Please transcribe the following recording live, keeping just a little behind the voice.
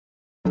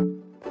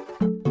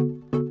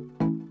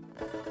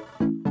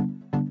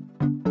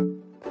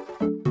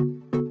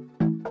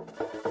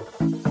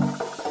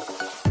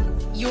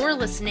You're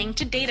listening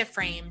to Data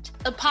Framed,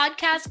 a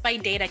podcast by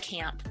Data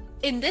Camp.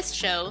 In this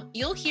show,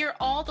 you'll hear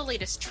all the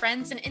latest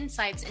trends and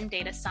insights in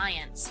data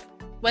science.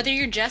 Whether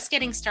you're just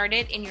getting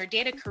started in your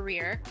data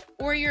career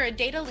or you're a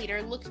data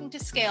leader looking to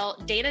scale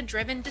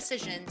data-driven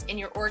decisions in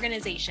your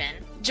organization,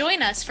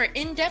 join us for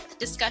in-depth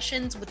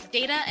discussions with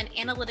data and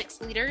analytics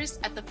leaders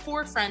at the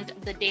forefront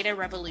of the data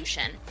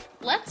revolution.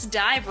 Let's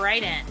dive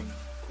right in.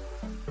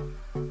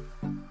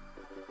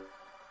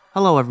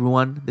 Hello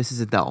everyone, this is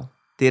Adele,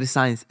 data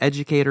science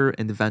educator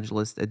and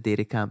evangelist at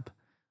Data Camp.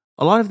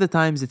 A lot of the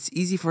times it's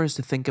easy for us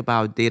to think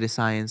about data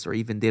science or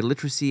even data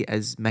literacy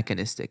as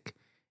mechanistic,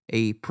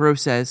 a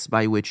process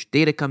by which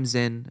data comes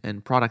in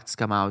and products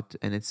come out,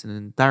 and it's an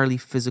entirely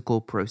physical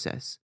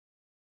process.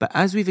 But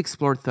as we've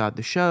explored throughout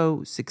the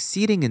show,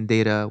 succeeding in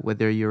data,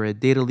 whether you're a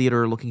data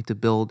leader looking to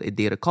build a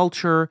data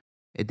culture,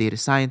 a data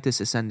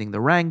scientist ascending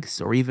the ranks,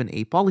 or even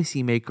a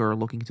policymaker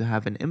looking to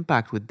have an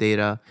impact with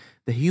data,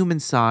 the human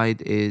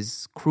side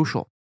is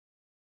crucial.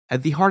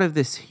 At the heart of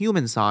this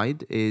human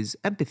side is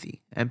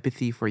empathy.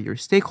 Empathy for your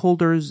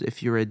stakeholders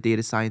if you're a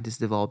data scientist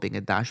developing a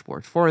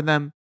dashboard for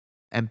them,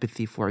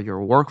 empathy for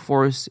your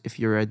workforce if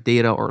you're a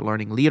data or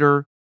learning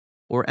leader,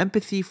 or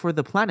empathy for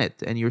the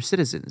planet and your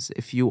citizens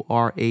if you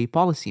are a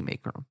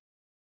policymaker.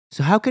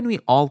 So how can we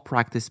all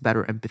practice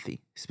better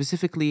empathy?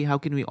 Specifically, how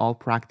can we all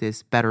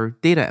practice better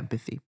data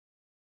empathy?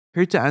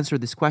 Here to answer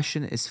this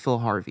question is Phil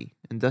Harvey,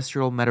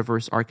 industrial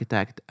metaverse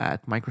architect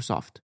at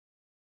Microsoft.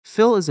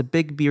 Phil is a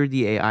big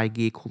beardy AI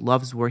geek who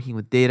loves working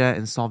with data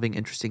and solving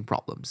interesting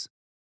problems.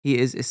 He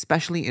is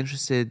especially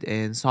interested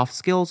in soft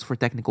skills for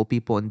technical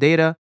people in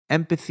data,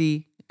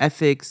 empathy,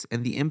 ethics,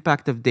 and the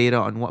impact of data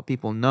on what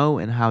people know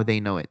and how they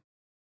know it.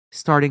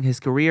 Starting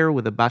his career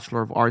with a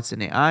Bachelor of Arts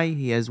in AI,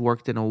 he has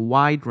worked in a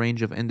wide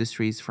range of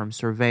industries from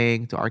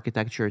surveying to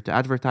architecture to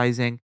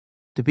advertising,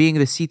 to being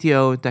the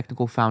CTO and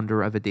technical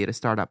founder of a data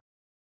startup.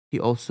 He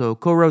also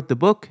co-wrote the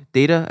book,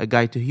 Data, A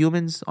Guide to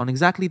Humans, on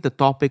exactly the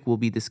topic we'll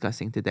be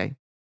discussing today.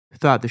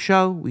 Throughout the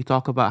show, we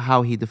talk about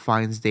how he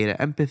defines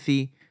data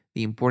empathy,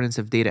 the importance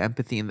of data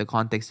empathy in the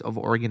context of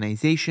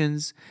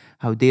organizations,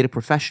 how data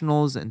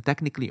professionals and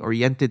technically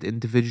oriented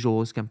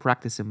individuals can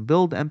practice and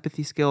build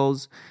empathy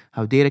skills,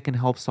 how data can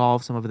help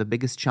solve some of the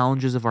biggest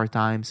challenges of our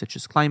time, such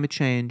as climate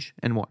change,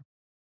 and more.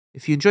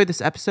 If you enjoyed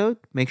this episode,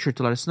 make sure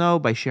to let us know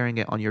by sharing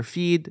it on your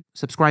feed,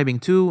 subscribing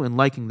to and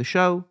liking the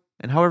show,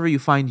 and however you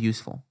find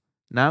useful.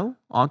 Now,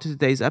 on to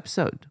today's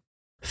episode.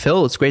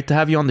 Phil, it's great to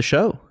have you on the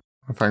show.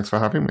 Well, thanks for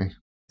having me.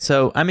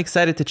 So I'm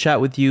excited to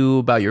chat with you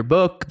about your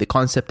book, the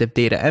concept of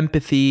data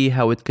empathy,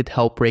 how it could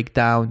help break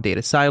down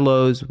data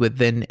silos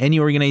within any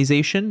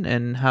organization,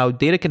 and how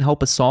data can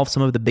help us solve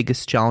some of the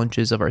biggest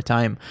challenges of our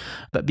time.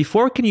 But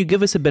before, can you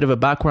give us a bit of a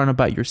background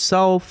about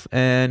yourself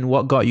and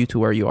what got you to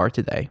where you are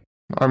today?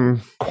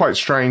 I'm quite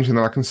strange in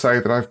that I can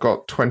say that I've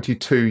got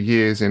 22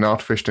 years in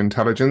artificial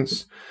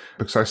intelligence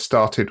because I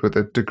started with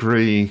a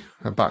degree,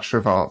 a Bachelor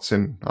of Arts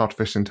in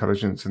Artificial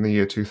Intelligence in the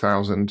year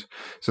 2000.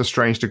 It's a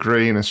strange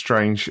degree and a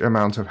strange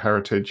amount of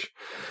heritage.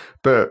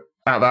 But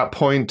at that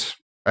point,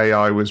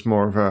 AI was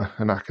more of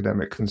an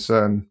academic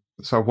concern.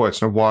 So I've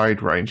worked in a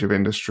wide range of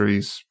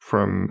industries,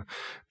 from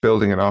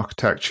building and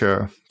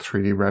architecture,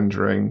 3D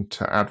rendering,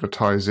 to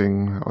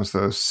advertising. I was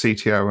the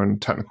CTO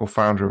and technical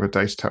founder of a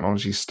data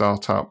technology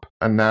startup.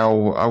 And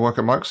now I work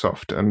at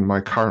Microsoft, and my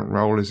current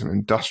role is an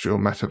industrial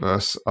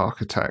metaverse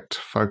architect,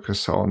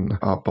 focus on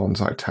our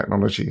bonsai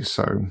technology.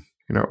 So,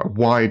 a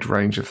wide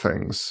range of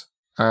things.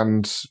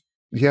 And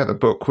yeah, the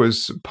book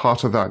was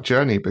part of that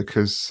journey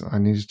because I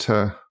needed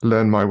to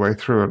learn my way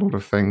through a lot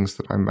of things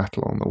that I met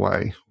along the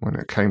way when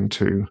it came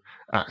to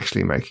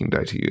actually making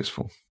data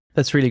useful.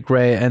 That's really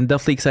great, and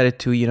definitely excited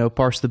to,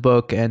 parse the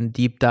book and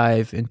deep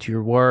dive into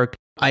your work.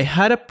 I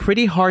had a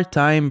pretty hard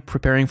time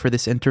preparing for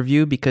this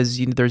interview because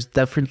there's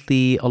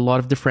definitely a lot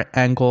of different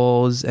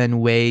angles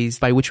and ways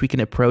by which we can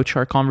approach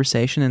our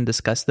conversation and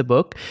discuss the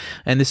book.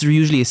 And this is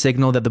usually a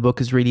signal that the book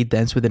is really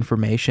dense with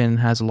information,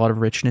 has a lot of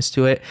richness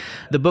to it.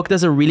 The book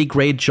does a really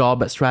great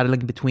job at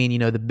straddling between,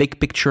 the big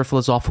picture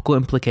philosophical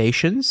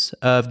implications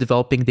of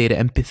developing data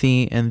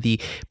empathy and the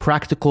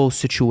practical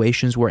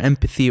situations where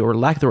empathy or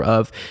lack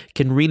thereof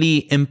can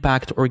really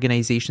impact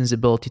organizations'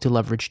 ability to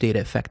leverage data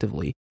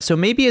effectively. So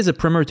maybe as a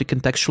primer to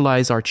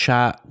contextualize our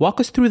chat,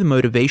 walk us through the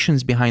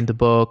motivations behind the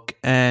book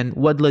and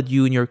what led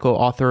you and your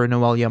co-author,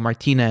 Noelia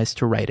Martinez,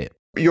 to write it.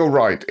 You're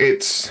right.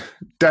 It's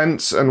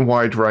dense and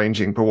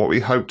wide-ranging, but what we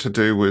hoped to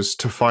do was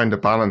to find a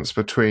balance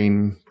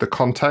between the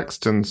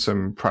context and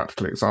some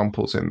practical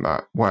examples in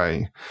that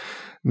way.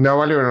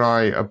 Noelia and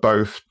I are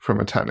both from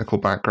a technical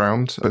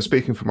background, but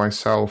speaking for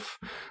myself,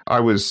 I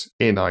was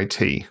in IT.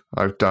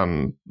 I've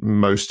done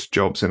most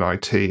jobs in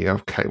IT.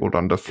 I've cabled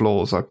under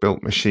floors, I've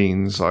built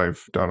machines,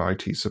 I've done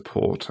IT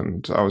support,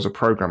 and I was a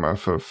programmer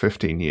for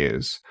 15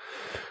 years.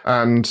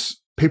 And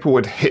people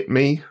would hit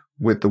me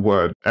with the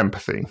word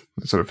empathy,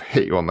 sort of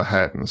hit you on the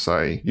head and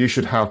say, you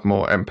should have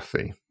more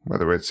empathy,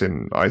 whether it's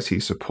in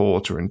IT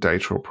support or in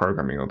data or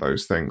programming or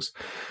those things.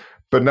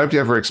 But nobody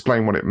ever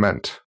explained what it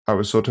meant. I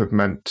was sort of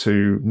meant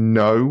to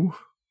know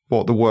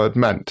what the word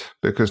meant,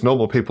 because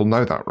normal people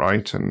know that,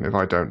 right? And if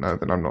I don't know,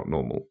 then I'm not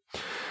normal.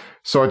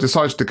 So I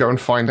decided to go and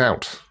find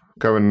out,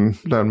 go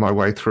and learn my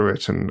way through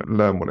it and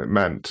learn what it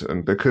meant.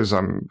 And because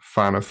I'm a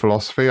fan of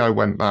philosophy, I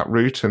went that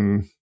route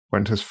and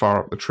went as far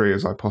up the tree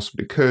as I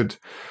possibly could.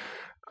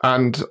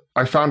 And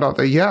I found out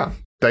that, yeah,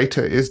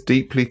 data is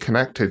deeply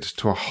connected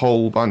to a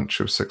whole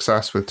bunch of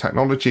success with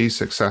technology,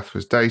 success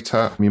with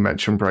data. You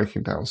mentioned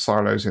breaking down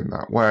silos in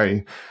that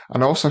way.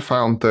 And I also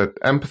found that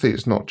empathy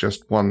is not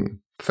just one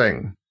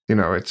thing.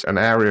 It's an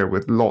area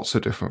with lots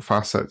of different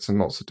facets and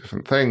lots of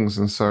different things.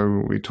 And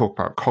so we talk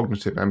about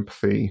cognitive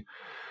empathy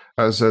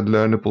as a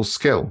learnable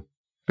skill,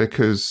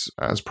 because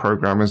as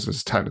programmers,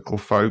 as technical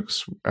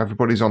folks,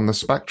 everybody's on the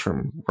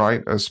spectrum,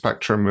 right? A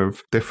spectrum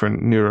of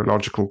different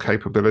neurological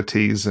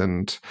capabilities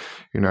and,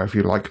 if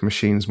you like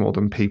machines more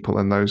than people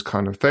and those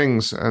kind of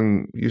things.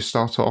 And you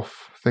start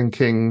off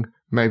thinking,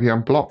 maybe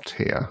I'm blocked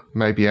here.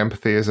 Maybe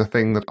empathy is a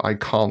thing that I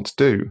can't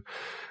do.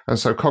 And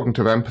so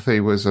cognitive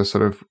empathy was a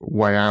sort of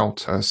way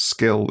out, a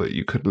skill that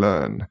you could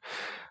learn.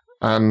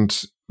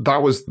 And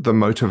that was the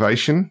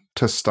motivation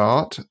to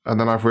start. And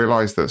then I've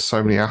realized that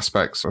so many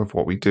aspects of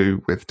what we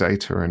do with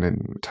data and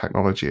in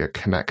technology are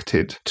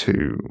connected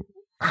to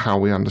how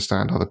we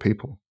understand other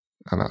people.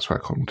 And that's where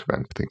cognitive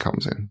empathy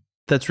comes in.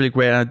 That's really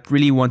great. I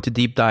really want to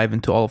deep dive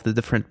into all of the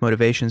different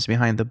motivations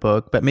behind the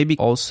book, but maybe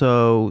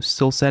also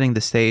still setting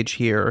the stage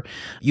here.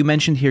 You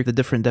mentioned here the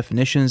different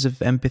definitions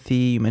of empathy.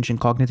 You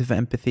mentioned cognitive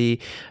empathy.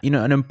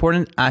 An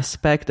important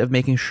aspect of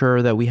making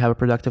sure that we have a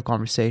productive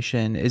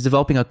conversation is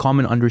developing a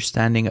common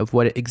understanding of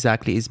what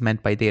exactly is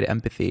meant by data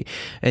empathy.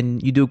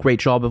 And you do a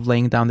great job of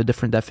laying down the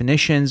different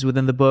definitions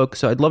within the book.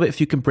 So I'd love it if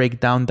you can break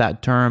down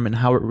that term and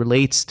how it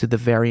relates to the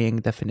varying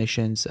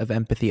definitions of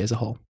empathy as a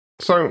whole.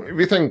 So if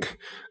you think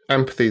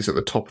empathy is at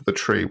the top of the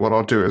tree, what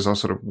I'll do is I'll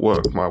sort of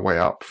work my way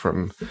up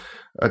from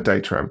a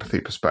data empathy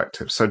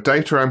perspective. So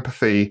data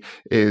empathy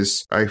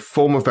is a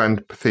form of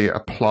empathy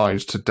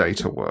applied to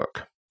data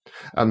work.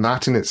 And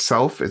that in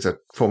itself is a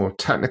form of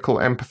technical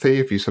empathy,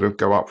 if you sort of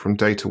go up from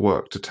data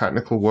work to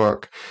technical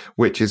work,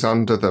 which is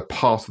under the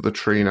part of the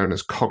tree known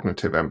as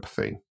cognitive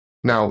empathy.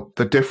 Now,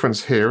 the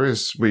difference here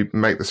is we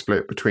make the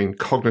split between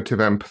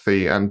cognitive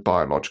empathy and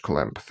biological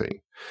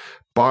empathy.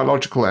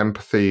 Biological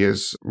empathy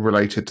is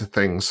related to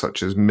things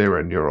such as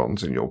mirror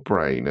neurons in your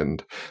brain,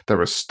 and there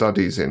are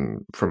studies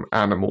from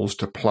animals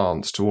to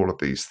plants to all of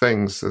these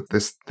things, that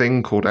this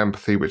thing called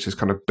empathy, which is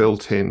kind of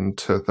built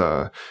into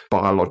the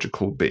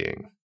biological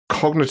being.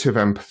 Cognitive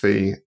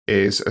empathy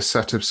is a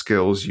set of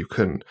skills you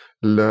can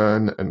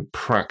learn and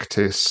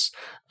practice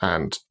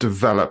and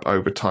develop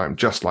over time,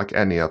 just like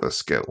any other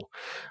skill.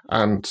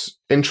 And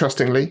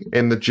interestingly,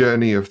 in the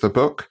journey of the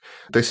book,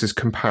 this is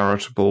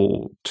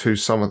comparable to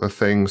some of the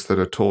things that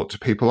are taught to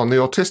people on the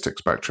autistic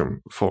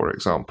spectrum, for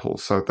example.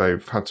 So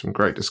they've had some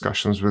great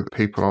discussions with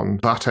people on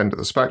that end of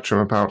the spectrum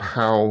about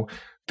how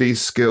these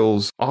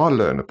skills are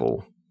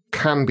learnable,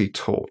 can be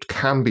taught,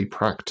 can be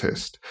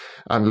practiced,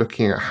 and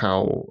looking at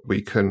how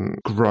we can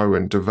grow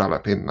and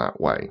develop in that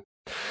way.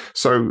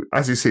 So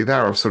as you see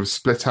there, I've sort of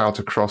split out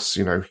across,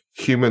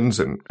 humans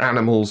and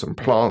animals and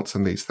plants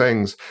and these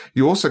things.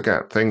 You also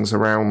get things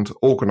around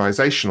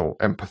organizational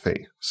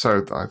empathy.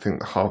 So I think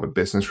the Harvard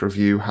Business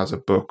Review has a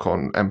book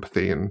on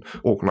empathy and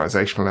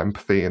organizational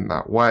empathy in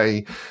that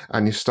way.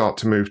 And you start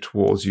to move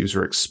towards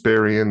user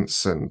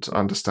experience and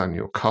understand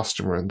your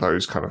customer and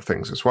those kind of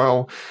things as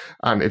well.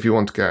 And if you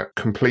want to get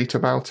complete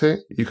about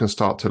it, you can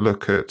start to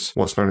look at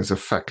what's known as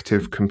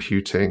effective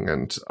computing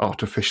and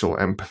artificial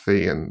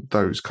empathy and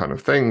those kind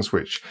of things,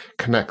 which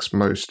connects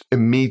most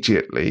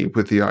immediately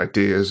with the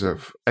ideas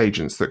of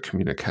agents that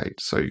communicate.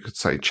 So you could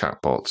say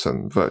chatbots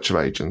and virtual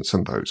agents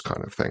and those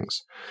kind of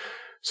things.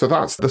 So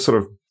that's the sort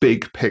of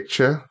big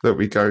picture that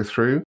we go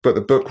through. But the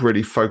book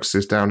really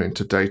focuses down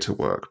into data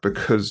work,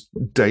 because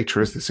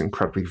data is this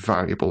incredibly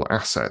valuable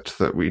asset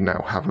that we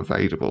now have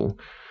available.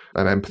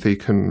 And empathy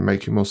can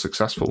make you more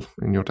successful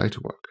in your data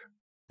work.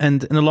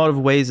 And in a lot of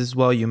ways as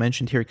well, you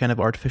mentioned here kind of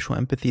artificial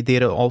empathy.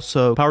 Data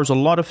also powers a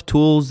lot of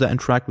tools that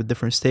interact with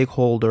different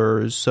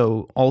stakeholders.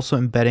 So also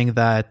embedding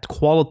that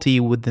quality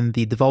within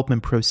the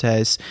development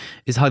process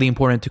is highly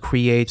important to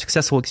create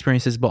successful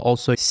experiences, but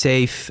also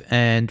safe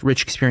and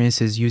rich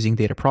experiences using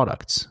data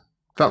products.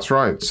 That's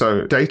right.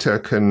 So data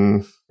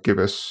can give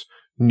us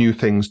new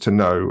things to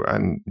know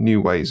and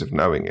new ways of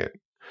knowing it.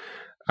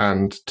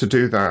 And to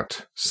do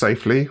that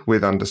safely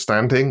with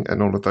understanding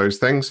and all of those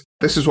things,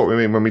 this is what we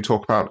mean when we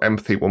talk about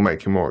empathy will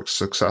make you more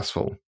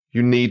successful.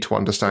 You need to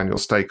understand your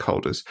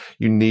stakeholders.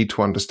 You need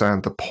to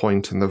understand the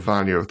point and the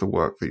value of the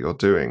work that you're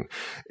doing.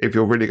 If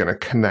you're really going to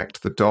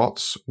connect the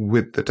dots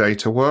with the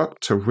data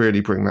work to really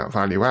bring that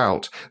value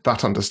out,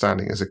 that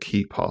understanding is a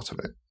key part of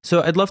it.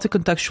 So I'd love to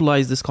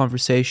contextualize this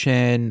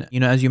conversation,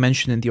 as you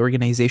mentioned, in the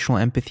organizational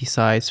empathy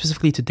side,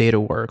 specifically to data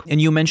work. And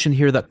you mentioned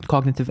here that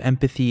cognitive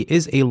empathy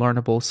is a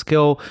learnable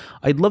skill.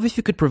 I'd love if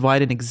you could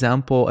provide an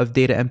example of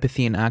data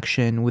empathy in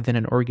action within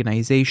an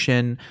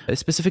organization,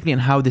 specifically on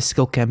how this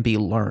skill can be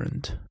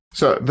learned.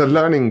 So the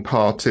learning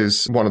part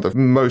is one of the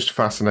most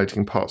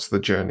fascinating parts of the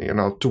journey, and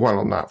I'll dwell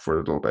on that for a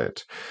little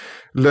bit.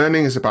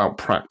 Learning is about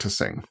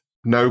practicing.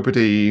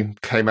 Nobody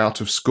came out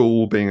of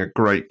school being a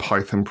great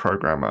Python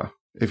programmer.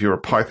 If you're a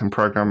Python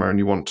programmer and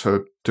you want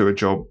to do a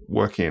job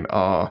working in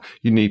R,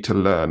 you need to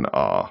learn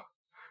R,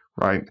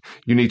 right?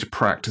 You need to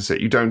practice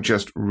it. You don't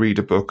just read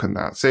a book and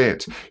that's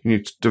it. You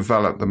need to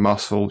develop the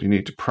muscle. You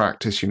need to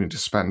practice. You need to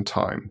spend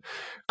time.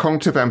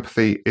 Cognitive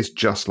empathy is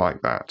just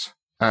like that.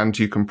 And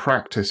you can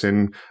practice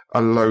in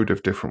a load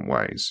of different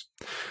ways.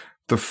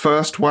 The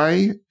first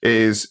way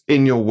is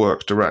in your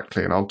work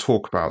directly, and I'll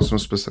talk about some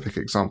specific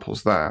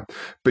examples there.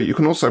 But you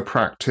can also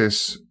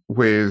practice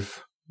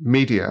with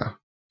media,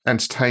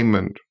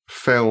 entertainment,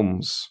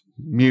 films,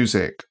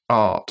 music,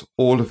 art,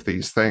 all of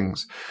these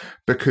things,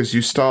 because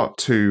you start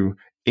to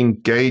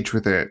engage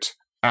with it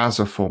as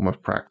a form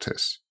of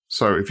practice.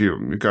 So if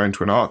you go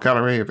into an art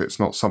gallery, if it's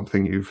not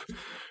something you've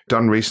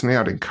done recently,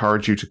 I'd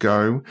encourage you to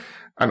go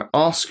and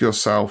ask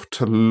yourself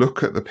to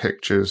look at the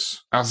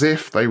pictures as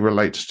if they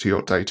relate to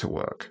your data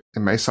work. It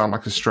may sound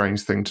like a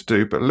strange thing to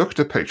do, but look at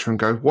a picture and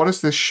go, what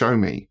does this show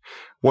me?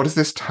 What does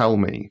this tell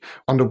me?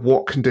 Under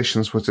what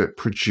conditions was it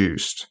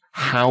produced?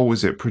 How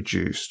was it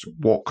produced?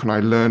 What can I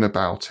learn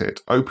about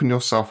it? Open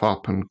yourself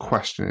up and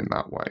question in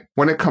that way.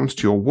 When it comes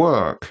to your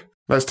work,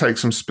 let's take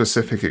some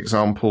specific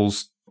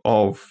examples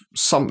of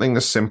something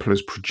as simple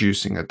as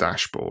producing a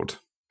dashboard.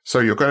 So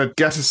you're going to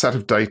get a set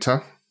of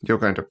data. You're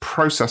going to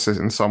process it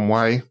in some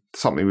way,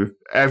 something with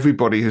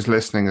everybody who's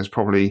listening has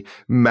probably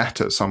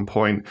met at some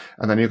point,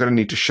 and then you're going to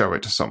need to show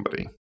it to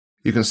somebody.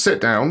 You can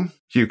sit down,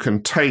 you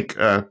can take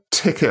a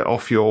ticket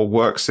off your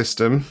work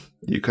system,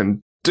 you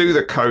can do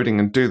the coding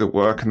and do the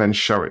work and then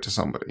show it to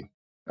somebody.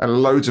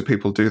 And loads of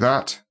people do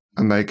that,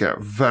 and they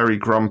get very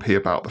grumpy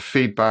about the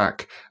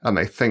feedback, and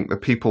they think the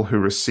people who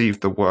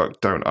receive the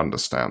work don't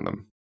understand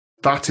them.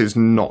 That is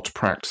not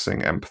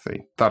practicing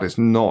empathy. That is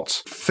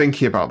not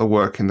thinking about the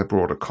work in the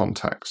broader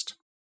context.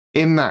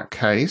 In that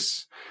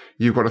case,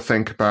 you've got to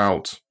think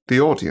about the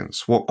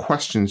audience, what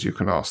questions you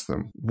can ask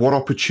them, what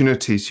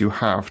opportunities you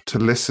have to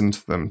listen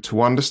to them,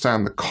 to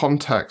understand the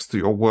context that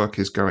your work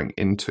is going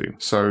into.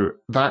 So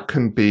that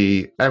can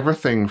be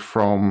everything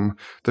from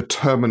the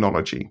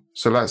terminology.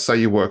 So let's say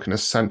you work in a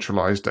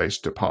centralized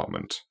data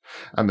department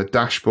and the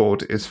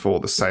dashboard is for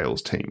the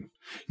sales team.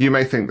 You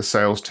may think the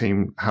sales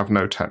team have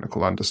no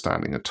technical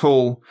understanding at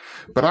all,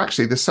 but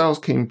actually the sales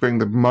team bring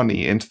the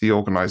money into the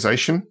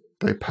organization.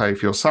 They pay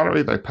for your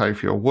salary, they pay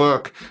for your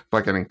work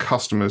by getting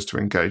customers to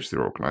engage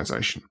their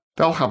organization.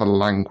 They'll have a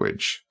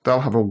language,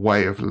 they'll have a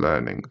way of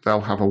learning,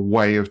 they'll have a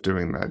way of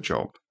doing their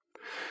job.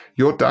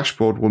 Your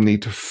dashboard will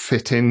need to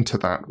fit into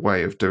that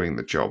way of doing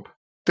the job.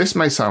 This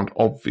may sound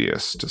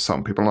obvious to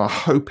some people, and I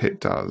hope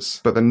it does,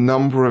 but the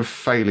number of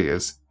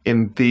failures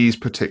in these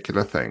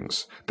particular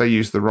things, they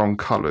use the wrong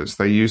colors,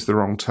 they use the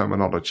wrong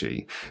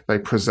terminology, they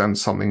present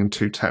something in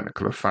too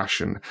technical a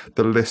fashion,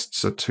 the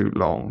lists are too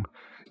long,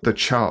 the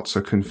charts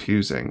are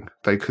confusing,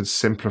 they could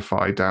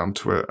simplify down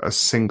to a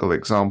single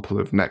example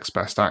of next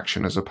best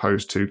action as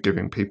opposed to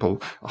giving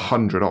people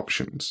 100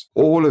 options.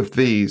 All of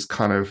these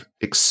kind of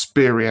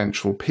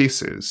experiential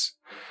pieces,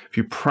 if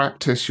you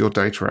practice your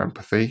data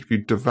empathy, if you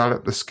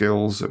develop the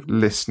skills of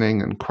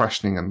listening and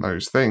questioning and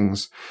those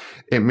things,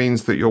 it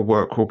means that your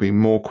work will be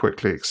more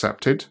quickly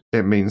accepted.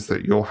 It means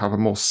that you'll have a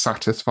more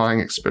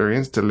satisfying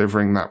experience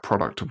delivering that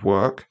product of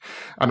work.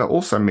 And it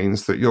also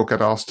means that you'll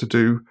get asked to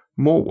do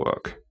more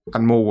work.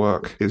 And more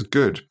work is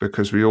good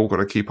because we all got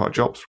to keep our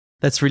jobs.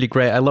 That's really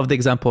great. I love the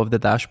example of the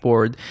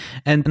dashboard.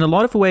 And in a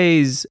lot of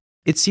ways,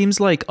 it seems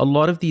like a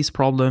lot of these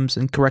problems,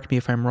 and correct me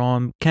if I'm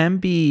wrong, can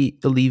be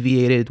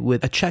alleviated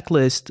with a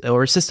checklist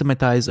or a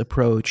systematized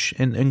approach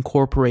in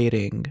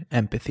incorporating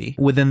empathy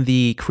within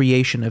the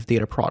creation of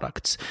data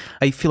products.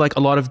 I feel like a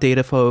lot of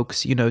data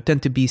folks,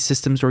 tend to be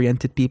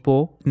systems-oriented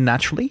people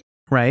naturally,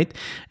 right?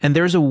 And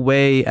there's a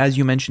way, as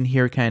you mentioned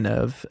here, kind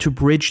of to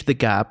bridge the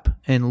gap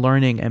in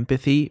learning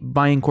empathy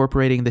by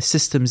incorporating the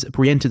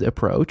systems-oriented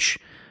approach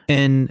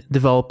in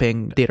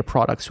developing data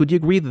products. Would you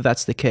agree that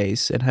that's the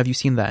case? And have you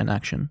seen that in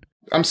action?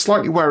 I'm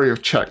slightly wary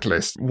of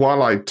checklists.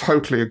 While I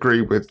totally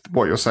agree with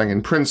what you're saying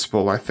in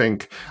principle, I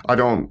think I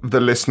don't want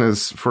the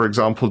listeners, for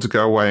example, to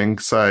go away and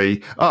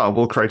say,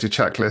 we'll create a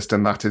checklist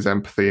and that is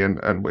empathy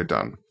and we're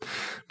done.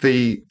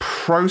 The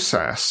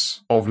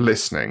process of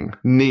listening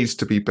needs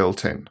to be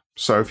built in.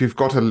 So if you've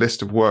got a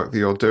list of work that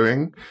you're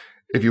doing,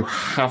 if you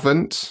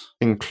haven't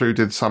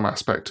included some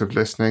aspect of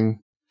listening,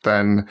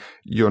 then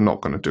you're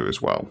not going to do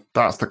as well.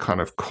 That's the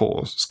kind of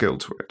core skill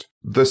to it.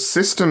 The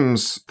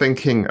systems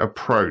thinking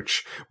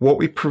approach, what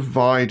we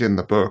provide in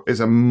the book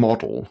is a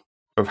model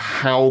of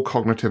how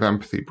cognitive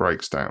empathy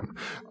breaks down,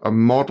 a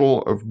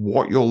model of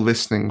what you're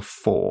listening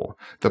for,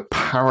 the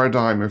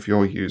paradigm of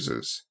your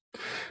users.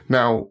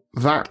 Now,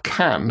 that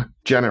can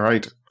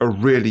generate a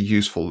really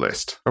useful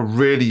list, a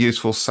really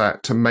useful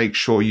set to make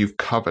sure you've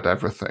covered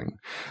everything.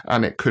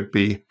 And it could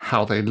be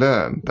how they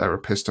learn, their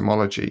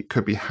epistemology, it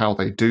could be how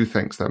they do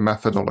things, their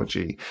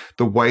methodology,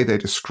 the way they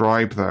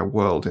describe their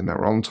world in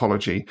their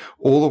ontology,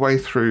 all the way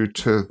through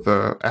to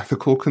the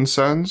ethical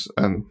concerns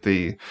and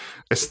the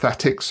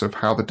aesthetics of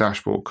how the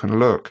dashboard can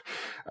look.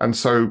 And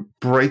so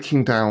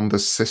breaking down the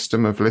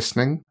system of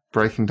listening,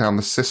 breaking down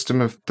the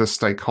system of the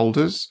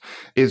stakeholders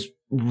is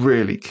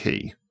really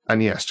key.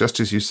 And yes, just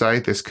as you say,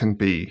 this can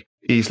be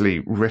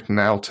easily written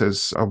out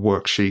as a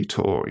worksheet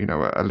or,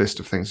 a list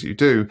of things you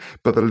do,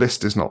 but the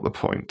list is not the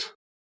point.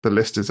 The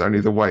list is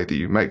only the way that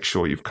you make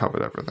sure you've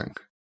covered everything.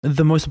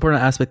 The most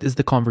important aspect is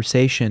the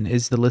conversation,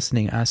 is the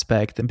listening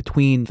aspect, and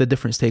between the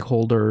different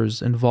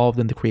stakeholders involved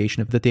in the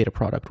creation of the data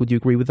product. Would you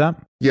agree with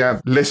that? Yeah,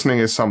 listening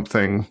is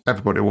something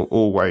everybody will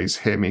always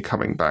hear me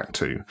coming back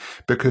to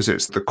because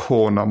it's the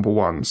core number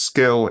one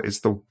skill.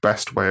 It's the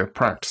best way of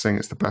practicing.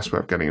 It's the best way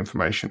of getting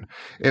information.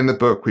 In the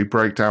book, we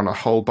break down a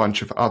whole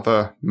bunch of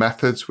other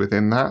methods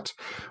within that.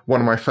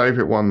 One of my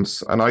favorite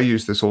ones, and I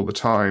use this all the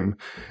time,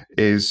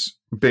 is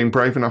being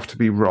brave enough to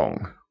be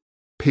wrong.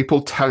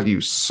 People tell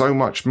you so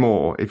much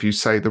more if you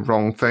say the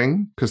wrong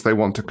thing because they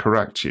want to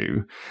correct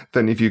you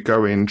than if you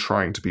go in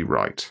trying to be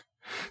right.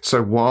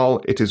 So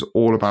while it is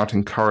all about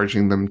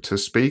encouraging them to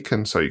speak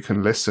and so you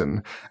can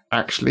listen,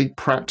 actually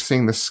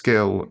practicing the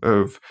skill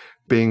of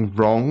being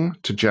wrong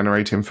to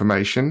generate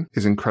information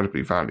is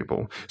incredibly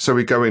valuable. So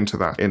we go into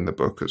that in the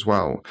book as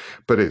well.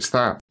 But it's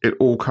that it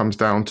all comes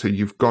down to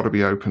you've got to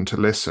be open to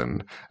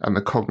listen. And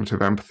the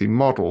cognitive empathy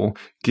model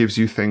gives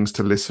you things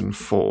to listen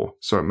for.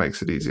 So it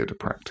makes it easier to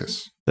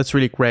practice. That's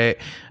really great.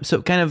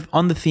 So kind of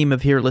on the theme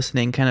of here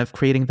listening, kind of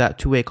creating that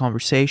two-way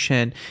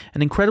conversation,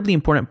 an incredibly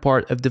important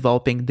part of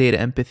developing data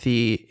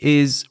empathy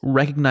is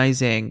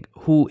recognizing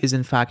who is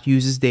in fact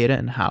uses data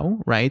and how,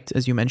 right?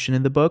 As you mentioned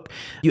in the book,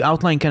 you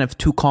outline kind of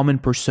two common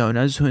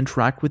personas who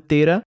interact with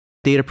data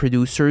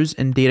producers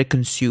and data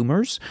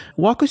consumers.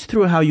 Walk us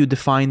through how you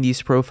define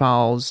these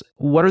profiles.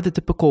 What are the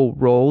typical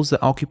roles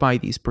that occupy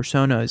these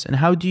personas? And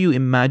how do you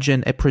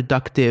imagine a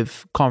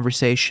productive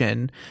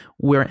conversation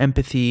where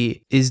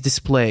empathy is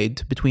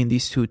displayed between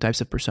these two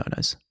types of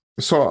personas?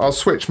 So I'll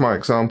switch my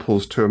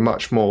examples to a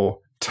much more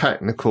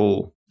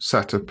technical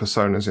set of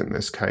personas in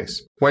this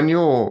case. When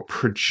you're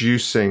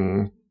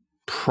producing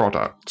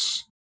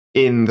products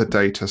in the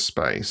data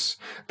space,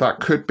 that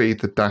could be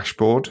the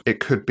dashboard, it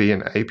could be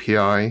an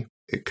API,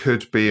 it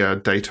could be a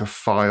data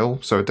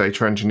file, so a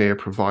data engineer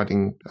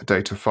providing a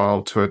data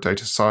file to a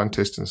data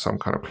scientist in some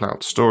kind of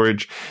cloud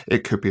storage.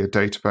 It could be a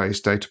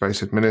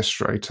database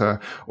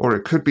administrator, or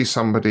it could be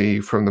somebody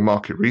from the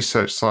market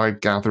research side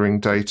gathering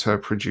data,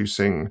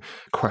 producing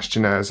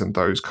questionnaires and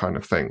those kind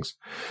of things.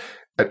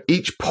 At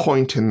each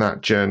point in that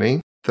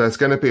journey, there's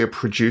going to be a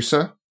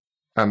producer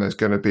and there's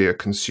going to be a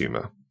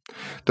consumer.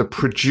 The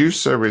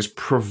producer is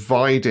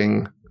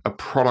providing a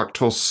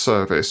product or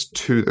service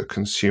to the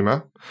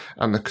consumer,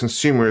 and the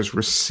consumer is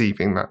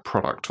receiving that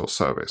product or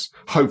service.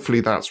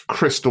 Hopefully that's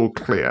crystal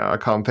clear. I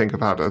can't think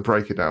of how to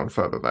break it down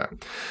further there.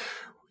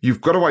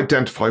 You've got to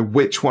identify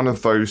which one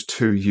of those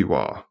two you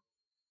are,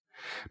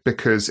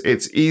 because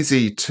it's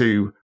easy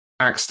to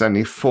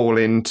accidentally fall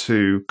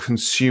into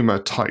consumer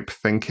type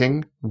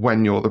thinking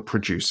when you're the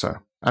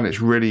producer. And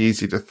it's really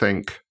easy to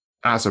think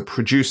as a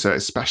producer,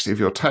 especially if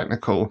you're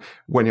technical,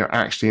 when you're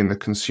actually in the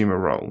consumer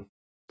role.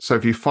 So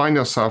if you find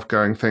yourself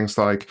going things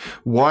like,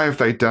 why have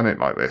they done it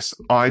like this?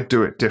 I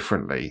do it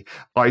differently.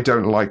 I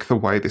don't like the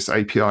way this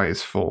API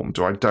is formed,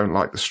 or I don't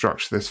like the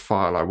structure of this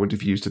file. I would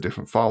have used a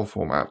different file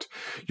format.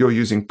 You're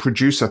using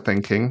producer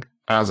thinking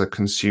as a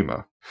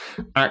consumer.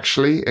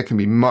 Actually, it can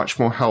be much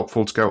more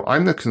helpful to go,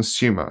 I'm the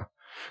consumer.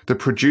 The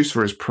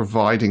producer is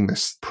providing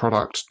this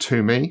product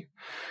to me.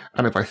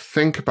 And if I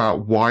think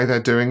about why they're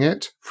doing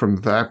it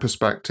from their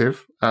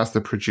perspective as the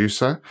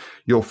producer,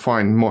 you'll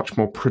find much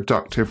more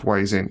productive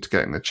ways into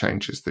getting the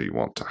changes that you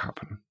want to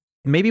happen.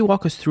 Maybe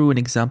walk us through an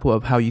example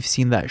of how you've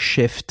seen that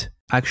shift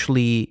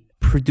actually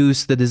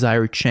produce the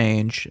desired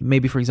change.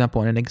 Maybe, for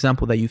example, an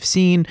example that you've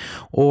seen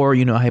or,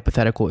 a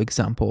hypothetical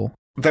example.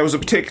 There was a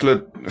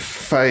particular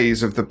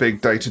phase of the big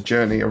data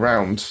journey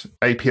around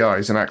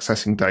APIs and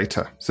accessing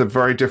data. It's a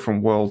very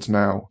different world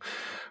now,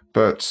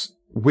 but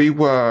we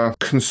were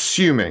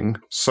consuming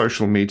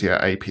social media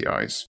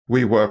APIs.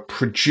 We were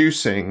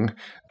producing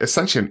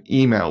essentially an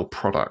email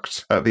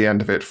product at the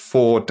end of it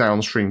for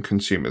downstream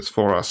consumers,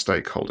 for our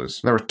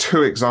stakeholders. There are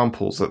two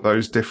examples at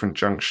those different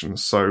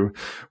junctions. So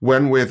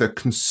when we're the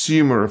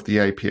consumer of the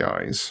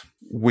APIs,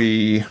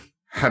 we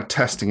had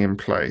testing in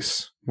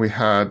place. We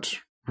had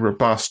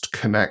robust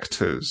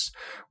connectors.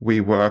 We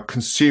were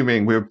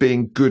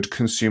being good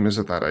consumers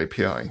of that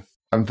API.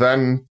 And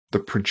then the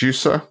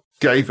producer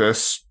gave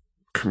us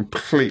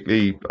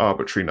completely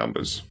arbitrary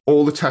numbers.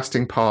 All the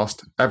testing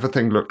passed,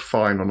 everything looked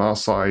fine on our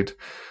side,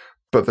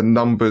 but the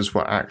numbers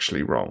were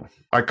actually wrong.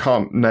 I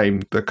can't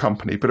name the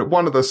company, but at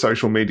one of the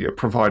social media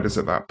providers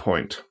at that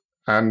point.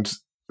 And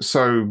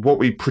so what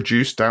we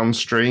produced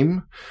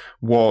downstream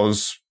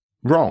was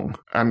wrong,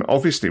 and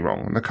obviously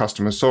wrong. And the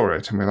customer saw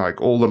it and we're like,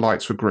 all the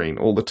lights were green,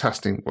 all the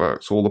testing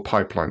works, all the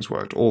pipelines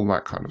worked, all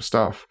that kind of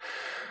stuff.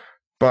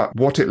 But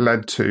what it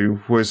led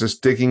to was us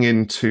digging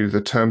into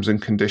the terms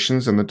and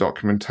conditions and the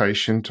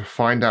documentation to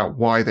find out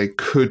why they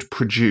could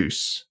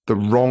produce the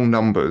wrong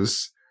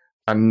numbers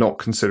and not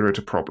consider it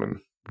a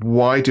problem.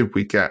 Why did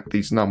we get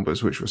these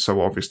numbers, which were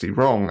so obviously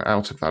wrong,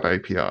 out of that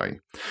API?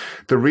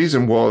 The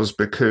reason was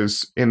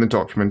because in the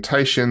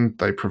documentation,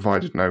 they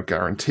provided no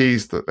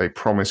guarantees that they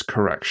promised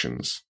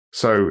corrections.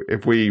 So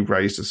if we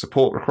raised a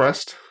support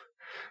request,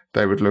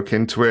 they would look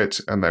into it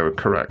and they would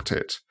correct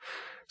it.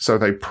 So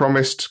they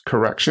promised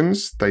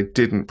corrections. They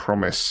didn't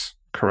promise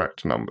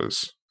correct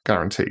numbers,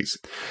 guarantees.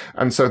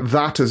 And so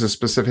that is a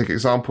specific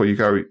example. You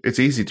go, it's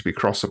easy to be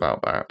cross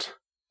about that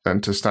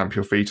and to stamp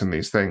your feet on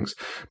these things.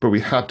 But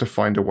we had to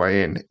find a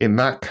way in. In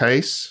that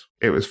case,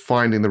 it was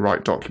finding the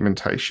right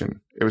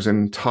documentation. It was an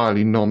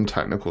entirely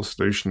non-technical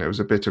solution. It was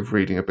a bit of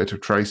reading, a bit of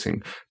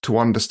tracing to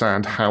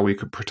understand how we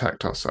could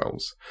protect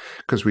ourselves.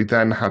 Because we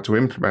then had to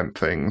implement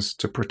things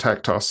to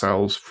protect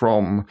ourselves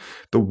from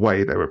the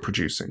way they were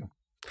producing.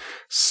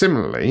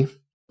 Similarly,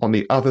 on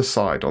the other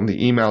side, on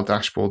the email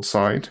dashboard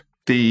side,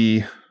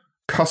 the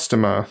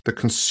customer, the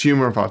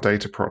consumer of our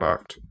data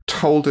product,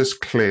 told us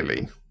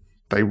clearly,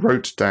 they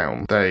wrote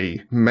down,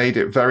 they made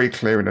it very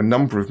clear in a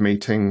number of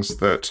meetings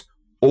that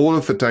all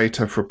of the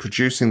data for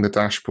producing the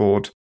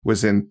dashboard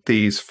was in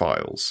these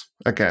files.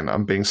 Again,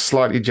 I'm being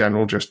slightly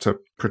general just to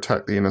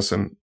protect the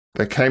innocent.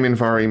 They came in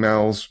via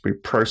emails, we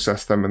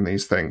processed them and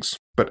these things.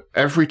 But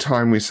every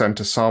time we sent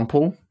a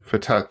sample for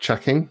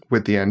checking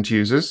with the end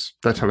users,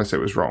 they tell us it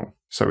was wrong.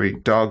 So we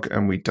dug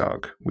and we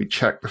dug. We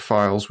checked the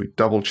files, we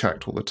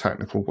double-checked all the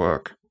technical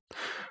work.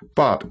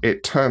 But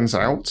it turns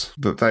out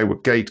that they were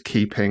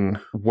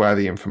gatekeeping where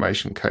the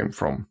information came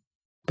from.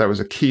 There was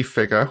a key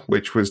figure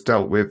which was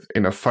dealt with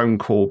in a phone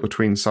call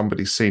between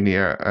somebody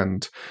senior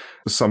and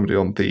somebody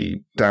on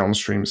the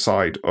downstream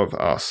side of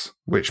us,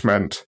 which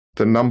meant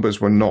the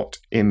numbers were not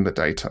in the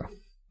data,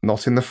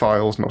 not in the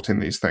files, not in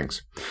these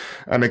things.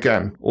 And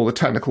again, all the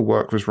technical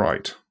work was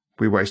right.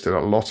 We wasted a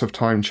lot of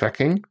time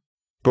checking,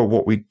 but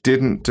what we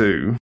didn't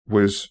do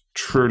was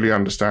truly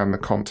understand the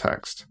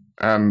context.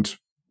 And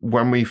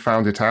when we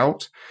found it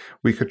out,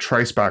 we could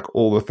trace back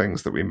all the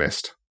things that we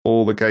missed.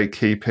 All the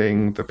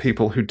gatekeeping, the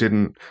people who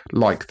didn't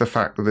like the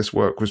fact that this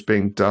work was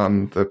being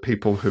done, the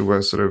people who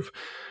were sort of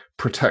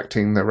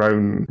protecting their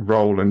own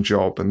role and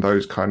job and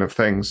those kind of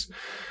things.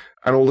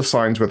 And all the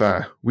signs were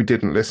there. We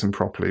didn't listen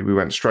properly. We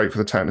went straight for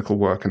the technical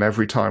work. And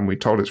every time we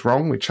told it's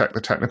wrong, we checked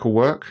the technical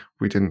work.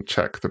 We didn't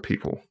check the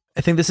people. I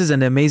think this is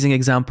an amazing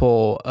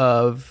example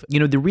of,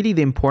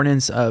 the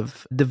importance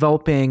of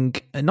developing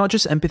not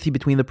just empathy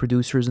between the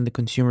producers and the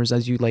consumers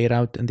as you lay it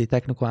out in the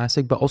technical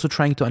aspect, but also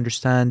trying to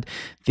understand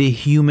the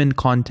human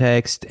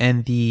context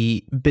and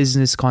the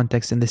business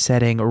context and the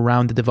setting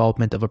around the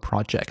development of a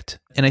project.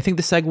 And I think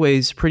this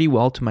segues pretty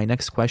well to my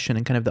next question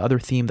and kind of the other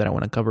theme that I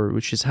want to cover,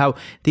 which is how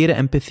data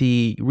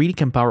empathy really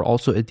can power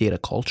also a data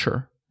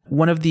culture.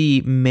 One of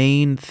the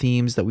main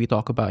themes that we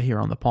talk about here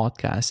on the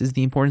podcast is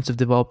the importance of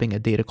developing a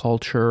data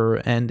culture.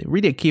 And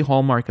really a key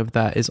hallmark of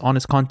that is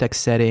honest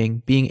context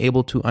setting, being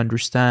able to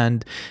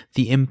understand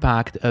the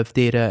impact of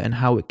data and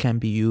how it can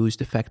be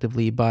used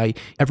effectively by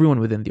everyone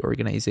within the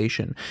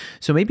organization.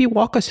 So maybe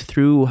walk us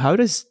through, how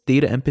does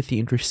data empathy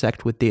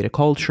intersect with data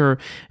culture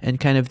and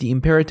kind of the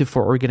imperative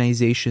for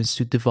organizations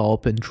to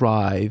develop and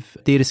drive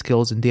data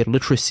skills and data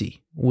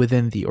literacy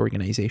within the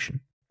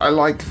organization? I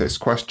like this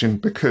question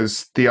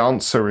because the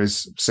answer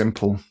is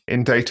simple.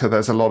 In data,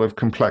 there's a lot of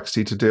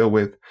complexity to deal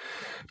with.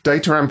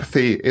 Data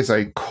empathy is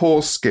a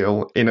core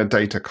skill in a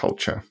data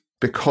culture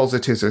because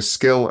it is a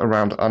skill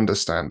around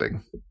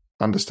understanding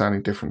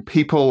different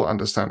people,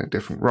 understanding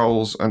different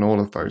roles, and all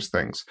of those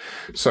things.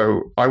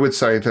 So I would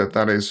say that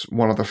that is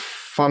one of the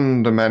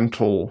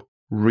fundamental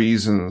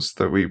reasons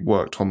that we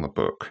worked on the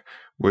book,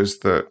 was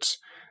that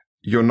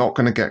you're not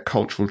going to get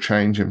cultural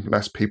change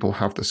unless people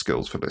have the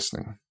skills for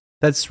listening.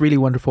 That's really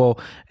wonderful.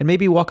 And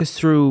maybe walk us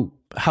through,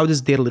 how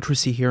does data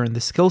literacy here in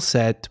the skill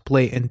set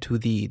play into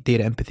the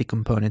data empathy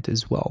component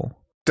as well?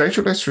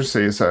 Data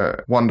literacy is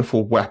a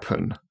wonderful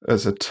weapon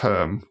as a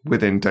term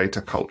within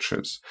data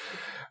cultures.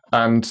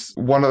 And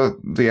one of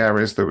the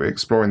areas that we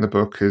explore in the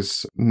book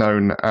is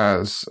known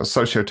as a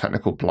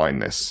socio-technical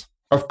blindness.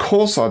 Of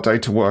course, our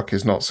data work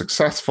is not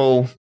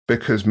successful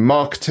because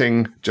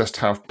marketing just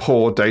have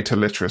poor data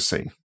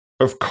literacy.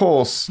 Of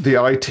course, the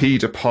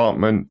IT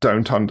department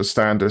don't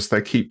understand us.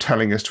 They keep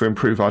telling us to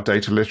improve our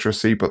data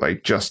literacy, but they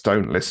just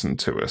don't listen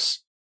to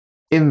us.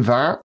 In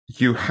that,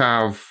 you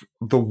have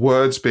the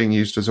words being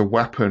used as a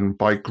weapon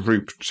by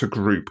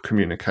group-to-group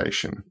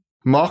communication.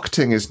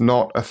 Marketing is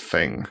not a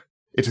thing.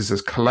 It is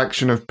a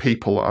collection of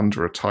people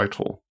under a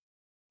title.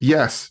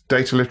 Yes,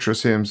 data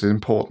literacy is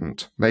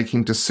important.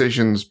 Making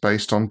decisions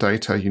based on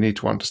data, you need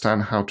to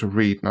understand how to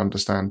read and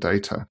understand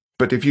data.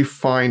 But if you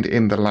find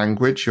in the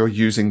language you're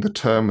using the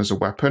term as a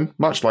weapon,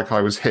 much like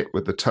I was hit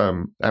with the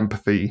term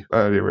empathy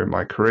earlier in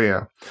my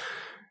career,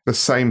 the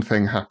same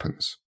thing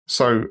happens.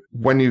 So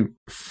when you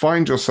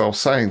find yourself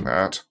saying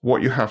that,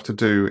 what you have to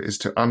do is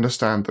to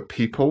understand the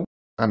people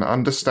and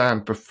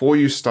understand before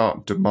you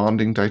start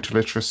demanding data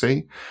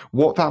literacy,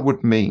 what that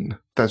would mean.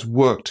 There's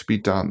work to be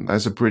done.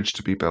 There's a bridge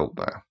to be built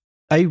there.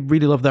 I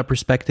really love that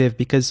perspective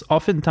because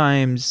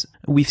oftentimes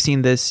we've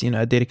seen this,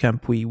 at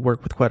DataCamp, we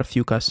work with quite a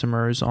few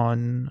customers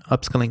on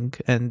upskilling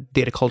and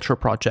data culture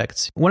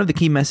projects. One of the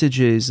key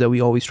messages that we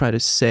always try to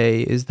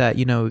say is that,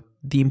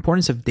 the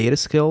importance of data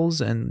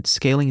skills and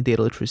scaling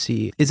data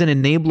literacy is an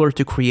enabler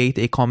to create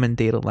a common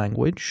data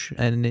language,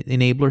 and an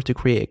enabler to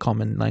create a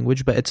common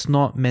language, but it's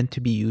not meant to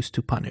be used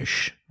to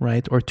punish,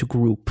 right? Or to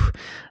group.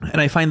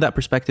 And I find that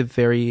perspective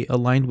very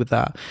aligned with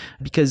that,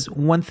 because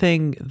one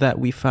thing that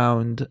we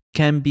found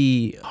can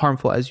be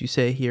harmful, as you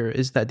say here,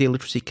 is that data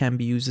literacy can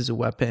be used as a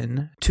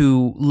weapon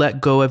to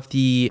let go of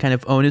the kind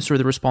of onus or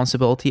the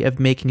responsibility of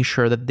making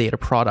sure that the data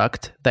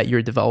product that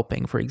you're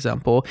developing, for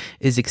example,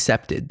 is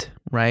accepted,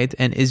 right?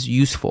 And is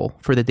useful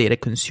for the data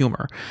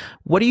consumer.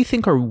 What do you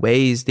think are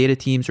ways data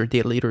teams or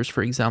data leaders,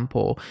 for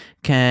example,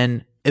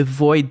 can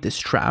avoid this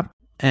trap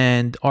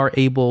and are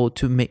able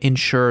to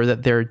ensure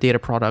that their data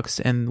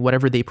products and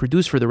whatever they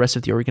produce for the rest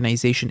of the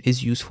organization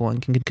is useful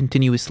and can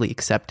continuously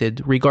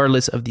accepted,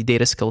 regardless of the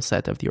data skill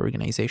set of the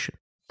organization?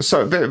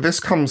 So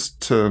this comes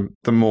to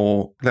the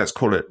more, let's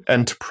call it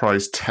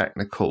enterprise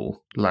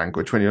technical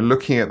language, when you're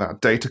looking at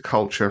that data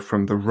culture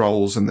from the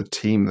roles and the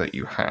team that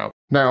you have.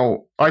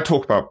 Now, I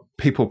talk about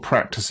people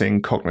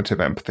practicing cognitive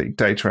empathy,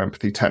 data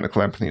empathy,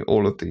 technical empathy,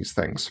 all of these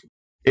things.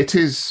 It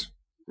is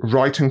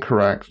right and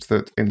correct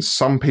that in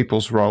some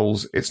people's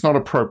roles, it's not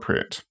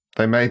appropriate.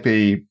 They may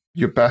be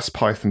your best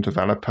Python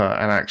developer,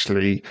 and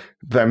actually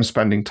them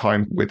spending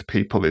time with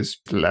people is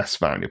less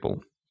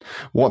valuable.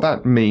 What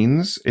that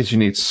means is you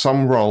need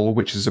some role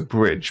which is a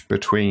bridge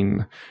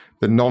between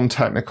the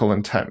non-technical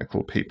and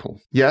technical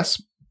people.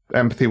 Yes,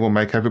 empathy will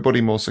make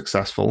everybody more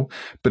successful,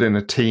 but in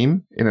a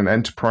team, in an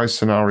enterprise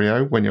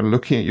scenario, when you're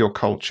looking at your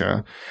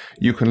culture,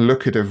 you can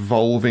look at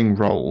evolving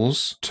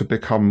roles to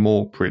become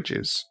more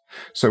bridges.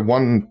 So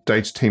one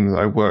data team that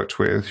I worked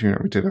with,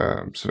 we did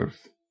a sort of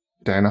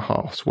day and a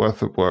half's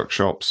worth of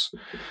workshops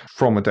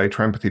from a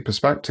data empathy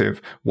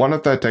perspective. One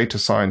of their data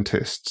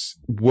scientists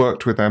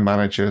worked with their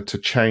manager to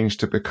change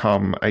to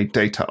become a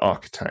data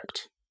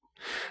architect.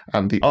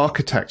 And the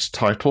architect's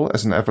title,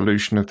 as an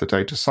evolution of the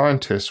data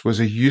scientist, was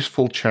a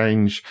useful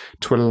change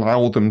to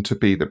allow them to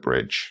be the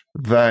bridge.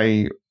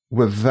 They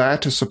were there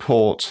to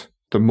support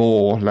the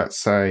more, let's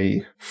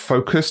say,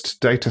 focused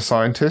data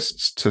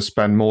scientists to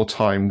spend more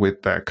time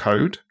with their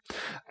code.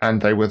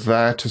 And they were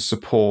there to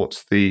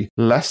support the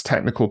less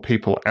technical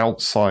people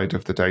outside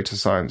of the data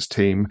science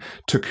team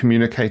to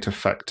communicate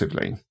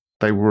effectively.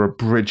 They were a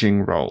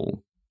bridging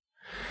role.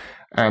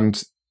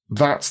 And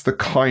that's the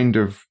kind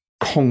of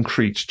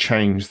concrete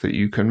change that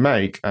you can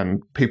make.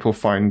 And people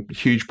find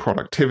huge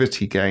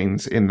productivity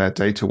gains in their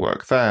data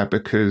work there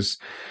because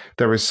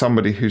there is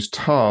somebody who's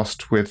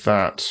tasked with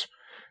that,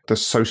 the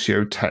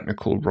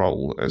socio-technical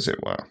role, as it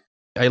were.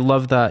 I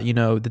love that,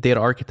 the data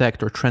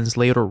architect or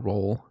translator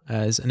role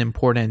as an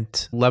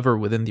important lever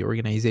within the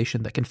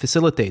organization that can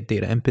facilitate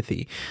data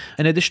empathy.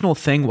 An additional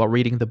thing while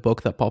reading the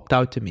book that popped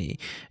out to me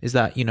is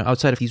that,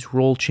 outside of these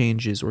role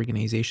changes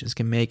organizations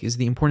can make is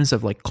the importance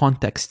of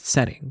context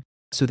setting.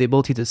 So the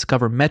ability to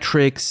discover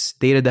metrics,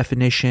 data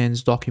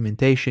definitions,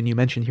 documentation. You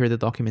mentioned here the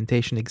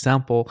documentation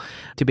example,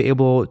 to be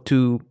able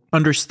to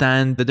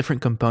understand the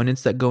different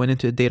components that go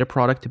into a data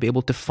product, to be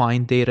able to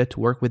find data, to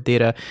work with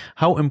data.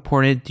 How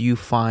important do you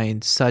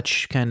find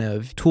such kind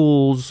of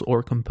tools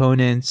or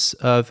components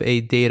of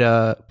a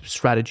data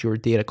strategy or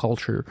data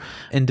culture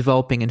in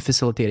developing and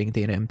facilitating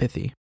data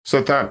empathy?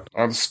 So that,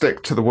 I'll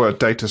stick to the word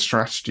data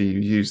strategy you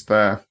used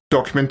there.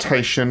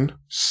 Documentation,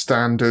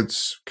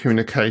 standards,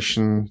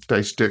 communication,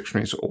 data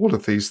dictionaries, all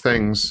of these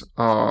things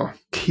are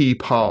key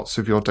parts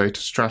of your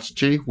data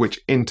strategy, which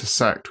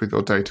intersect with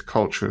your data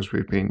culture, as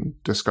we've been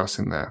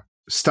discussing there.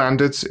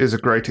 Standards is a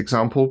great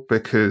example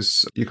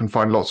because you can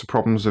find lots of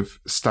problems of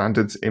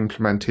standards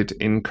implemented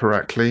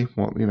incorrectly.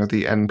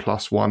 The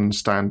N+1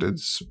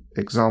 standards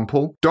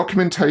example.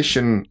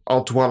 Documentation,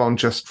 I'll dwell on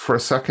just for a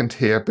second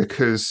here,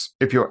 because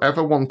if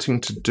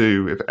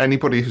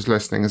anybody who's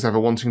listening is ever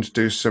wanting to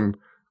do some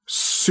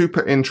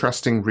super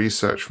interesting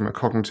research from a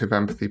cognitive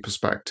empathy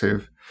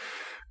perspective,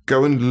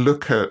 go and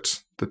look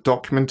at the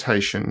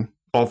documentation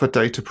of a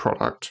data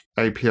product,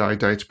 API,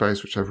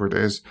 database, whichever it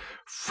is,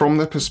 from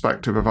the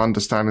perspective of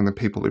understanding the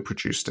people who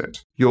produced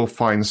it. You'll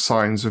find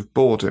signs of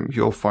boredom.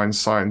 You'll find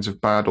signs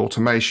of bad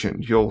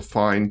automation. You'll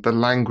find the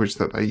language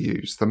that they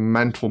use, the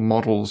mental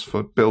models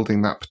for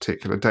building that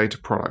particular data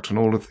product, and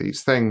all of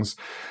these things.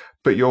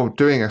 But you're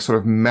doing a sort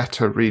of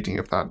meta reading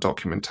of that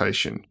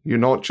documentation. You're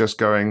not just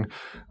going,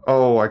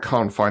 oh, I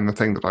can't find the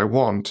thing that I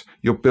want.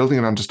 You're building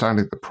an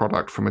understanding of the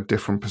product from a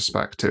different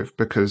perspective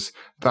because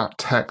that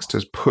text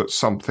has put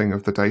something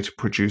of the data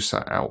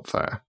producer out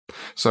there.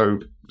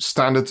 So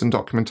standards and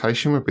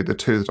documentation would be the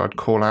two that I'd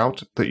call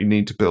out that you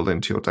need to build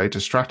into your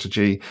data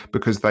strategy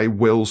because they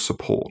will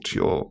support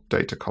your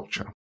data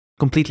culture.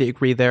 Completely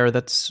agree there.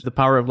 That's the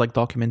power of like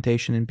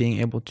documentation and being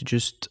able to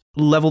just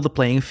level the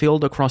playing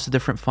field across the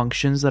different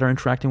functions that are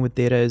interacting with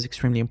data is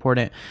extremely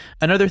important.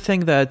 Another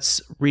thing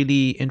that's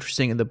really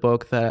interesting in the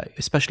book, that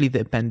especially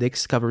the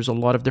appendix covers a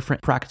lot of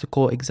different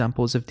practical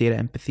examples of data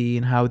empathy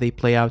and how they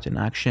play out in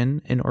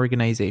action in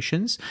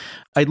organizations.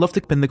 I'd love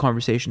to pin the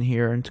conversation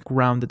here and to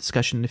ground the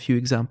discussion in a few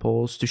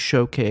examples to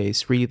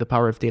showcase really the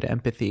power of data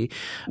empathy.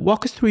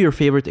 Walk us through your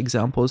favorite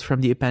examples from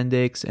the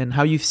appendix and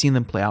how you've seen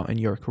them play out in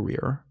your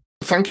career.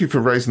 Thank you for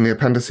raising the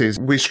appendices.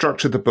 We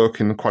structured the book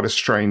in quite a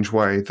strange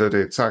way, that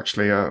it's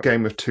actually a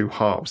game of two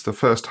halves. The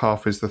first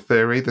half is the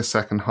theory, the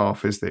second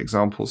half is the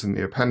examples in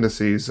the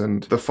appendices,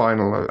 and the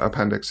final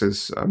appendix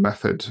is a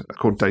method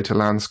called data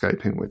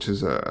landscaping, which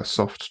is a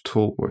soft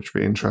tool, which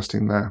would be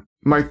interesting there.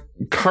 My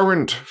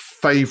current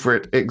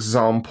favorite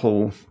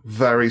example,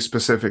 very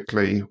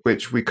specifically,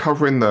 which we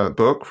cover in the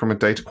book from a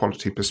data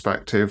quality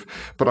perspective,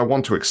 but I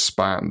want to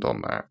expand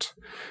on that.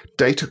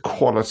 Data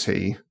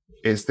quality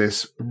is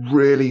this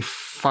really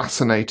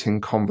fascinating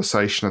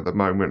conversation at the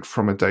moment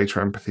from a data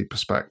empathy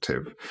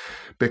perspective,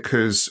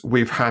 because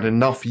we've had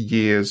enough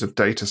years of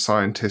data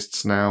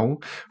scientists now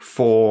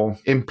for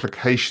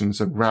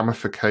implications and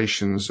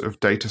ramifications of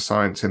data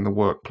science in the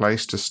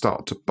workplace to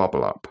start to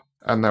bubble up.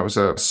 And there was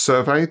a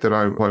survey that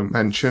I won't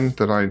mention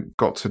that I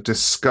got to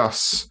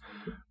discuss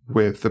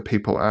with the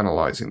people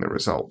analyzing the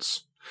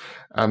results.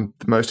 And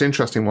the most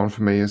interesting one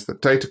for me is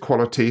that data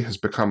quality has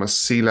become a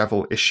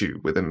C-level issue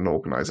within an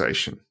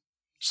organization.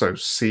 So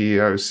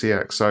CEO,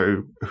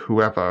 CXO,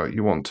 whoever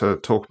you want to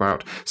talk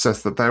about,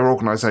 says that their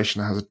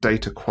organization has a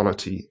data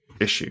quality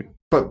issue.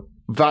 But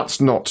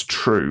that's not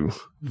true.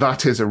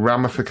 That is a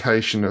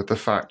ramification of the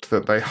fact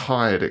that they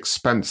hired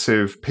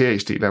expensive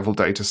PhD-level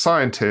data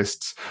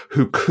scientists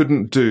who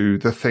couldn't do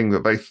the thing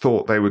that they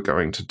thought they were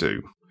going to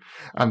do.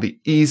 And the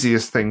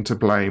easiest thing to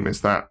blame is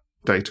that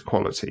data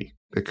quality,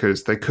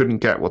 because they couldn't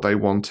get what they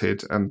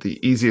wanted, and the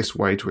easiest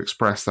way to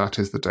express that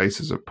is the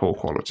data is of poor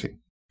quality.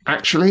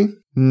 Actually,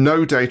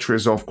 no data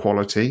is of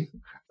quality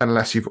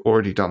unless you've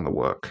already done the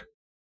work.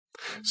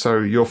 So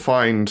you'll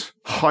find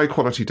high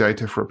quality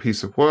data for a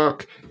piece of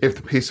work if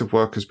the piece of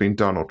work has been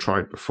done or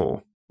tried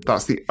before.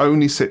 That's the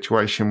only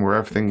situation where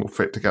everything will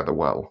fit together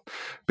well,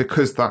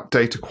 because that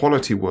data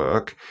quality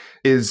work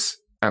is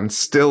and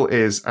still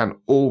is and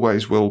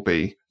always will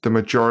be the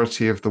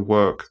majority of the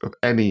work of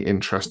any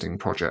interesting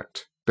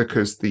project.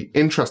 Because the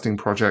interesting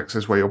projects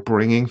is where you're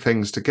bringing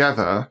things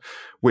together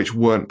which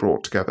weren't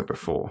brought together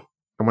before.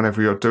 And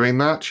whenever you're doing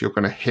that, you're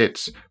going to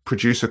hit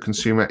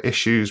producer-consumer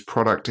issues,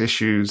 product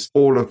issues,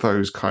 all of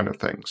those kind of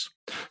things.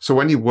 So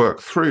when you work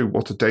through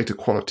what a data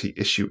quality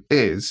issue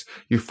is,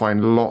 you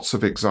find lots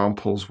of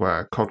examples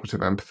where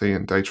cognitive empathy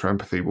and data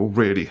empathy will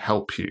really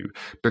help you,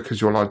 because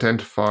you'll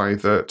identify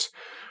that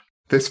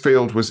this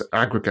field was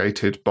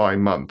aggregated by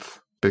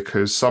month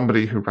because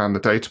somebody who ran the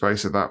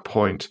database at that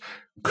point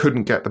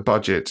couldn't get the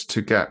budget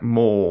to get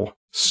more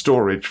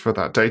storage for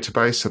that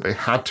database, so they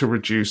had to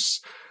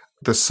reduce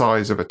the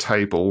size of a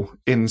table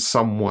in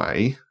some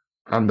way.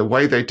 And the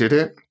way they did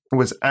it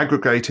was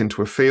aggregate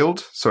into a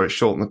field, so it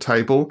shortened the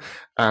table,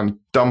 and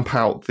dump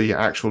out the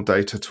actual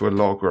data to a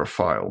log or a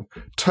file.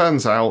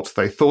 Turns out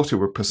they thought it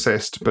would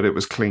persist, but it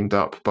was cleaned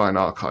up by an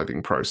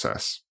archiving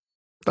process.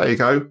 There you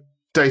go.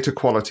 Data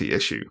quality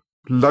issue.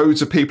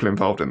 Loads of people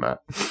involved in that.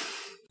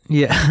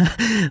 Yeah,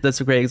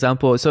 that's a great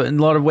example. So in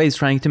a lot of ways,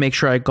 trying to make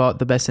sure I got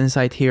the best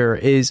insight here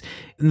is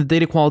in the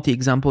data quality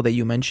example that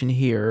you mentioned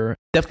here.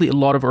 Definitely a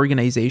lot of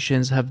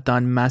organizations have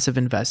done massive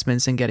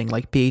investments in getting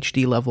like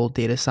PhD level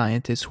data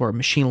scientists who are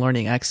machine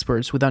learning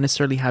experts without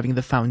necessarily having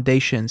the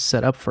foundations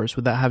set up first,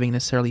 without having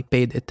necessarily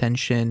paid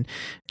attention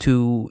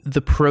to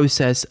the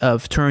process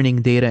of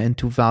turning data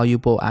into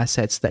valuable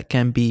assets that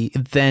can be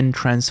then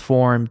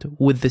transformed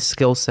with the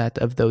skill set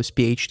of those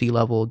PhD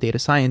level data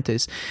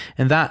scientists.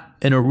 And that,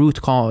 in a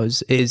root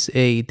cause, is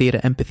a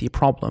data empathy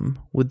problem.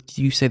 Would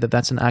you say that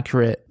that's an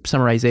accurate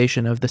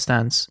summarization of the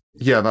stance?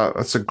 Yeah,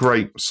 that's a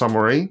great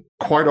summary.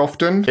 Quite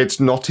often, it's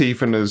not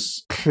even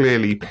as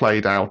clearly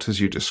played out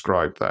as you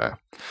described there.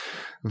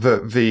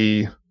 That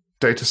the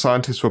data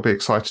scientists will be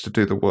excited to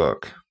do the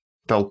work.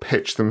 They'll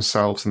pitch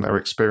themselves and their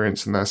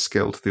experience and their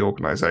skill to the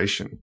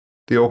organization.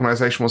 The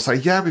organization will say,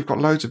 yeah, we've got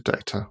loads of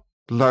data,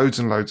 loads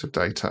and loads of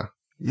data.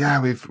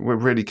 Yeah, we're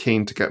really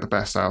keen to get the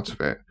best out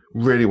of it.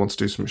 Really want to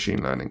do some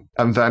machine learning.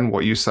 And then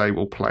what you say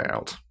will play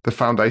out. The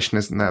foundation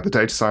isn't there. The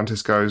data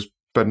scientist goes,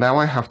 but now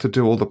I have to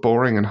do all the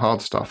boring and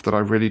hard stuff that I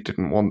really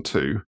didn't want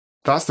to.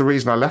 That's the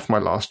reason I left my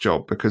last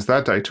job, because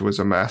their data was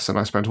a mess and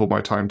I spent all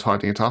my time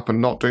tidying it up and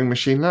not doing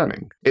machine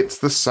learning. It's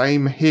the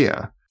same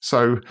here.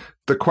 So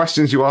the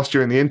questions you asked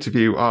during the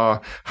interview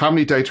are, how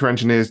many data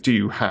engineers do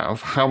you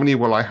have? How many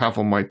will I have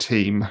on my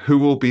team? Who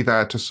will be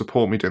there to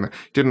support me doing that?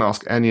 You didn't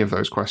ask any of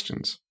those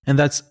questions. And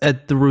that's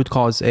at the root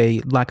cause a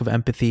lack of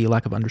empathy,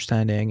 lack of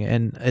understanding,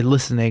 and a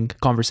listening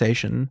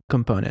conversation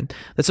component.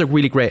 That's a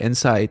really great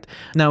insight.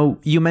 Now,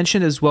 you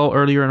mentioned as well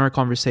earlier in our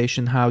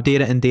conversation how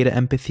data and data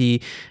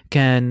empathy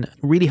can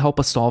really help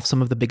us solve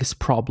some of the biggest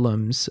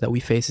problems that we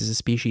face as a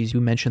species. You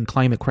mentioned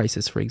climate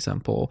crisis, for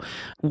example.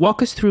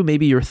 Walk us through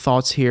maybe your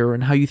thoughts here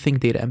and how you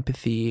think data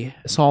empathy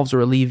solves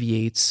or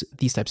alleviates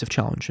these types of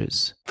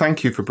challenges.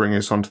 Thank you for bringing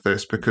us onto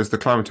this, because the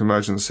climate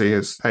emergency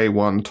is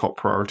A1 top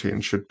priority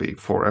and should be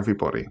for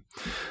everybody.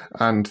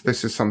 And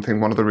this is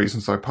one of the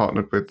reasons I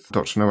partnered with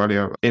Dr.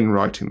 Noelia in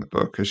writing the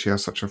book, as she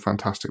has such a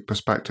fantastic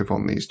perspective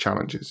on these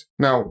challenges.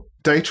 Now,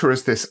 data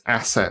as this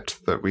asset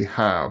that we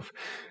have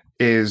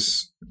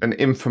is an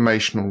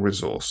informational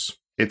resource.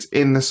 It's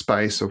in the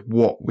space of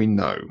what we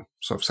know.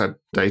 So I've said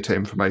data,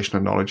 information,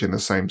 and knowledge in the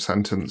same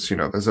sentence.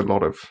 There's a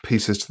lot of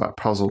pieces to that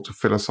puzzle to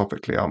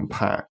philosophically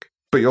unpack.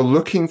 But you're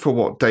looking for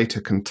what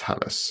data can tell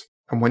us.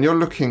 And when you're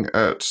looking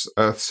at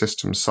Earth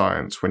system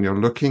science, when you're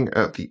looking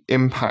at the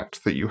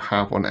impact that you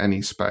have on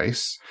any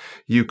space,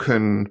 you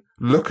can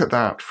look at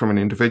that from an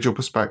individual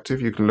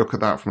perspective. You can look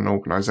at that from an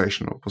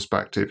organizational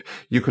perspective.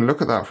 You can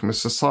look at that from a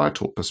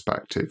societal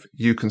perspective.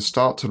 You can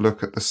start to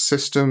look at the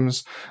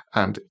systems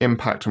and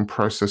impact and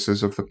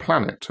processes of the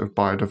planet, of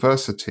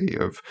biodiversity,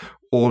 of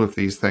all of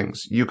these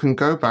things. You can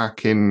go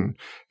back in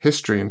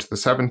history into the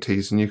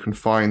 70s and you can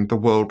find the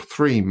World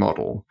 3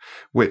 model,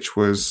 which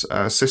was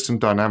a system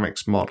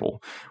dynamics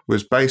model,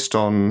 was based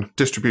on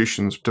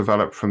distributions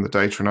developed from the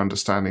data and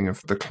understanding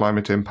of the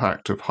climate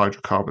impact of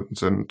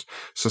hydrocarbons and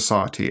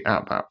society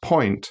at that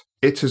point.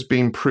 It has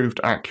been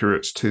proved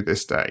accurate to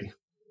this day,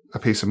 a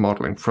piece of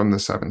modeling from the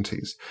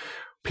 70s.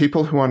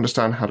 People who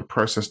understand how to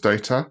process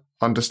data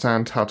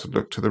understand how to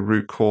look to the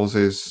root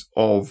causes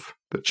of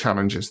the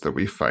challenges that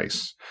we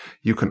face.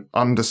 You can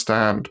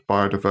understand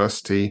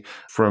biodiversity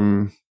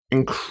from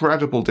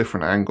incredible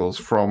different angles,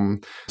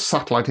 from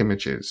satellite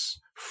images,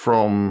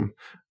 from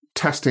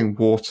testing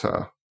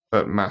water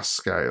at mass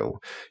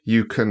scale.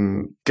 You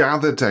can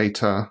gather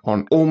data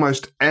on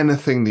almost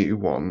anything that you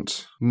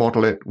want,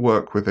 model it,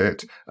 work with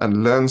it,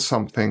 and learn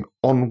something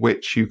on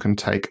which you can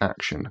take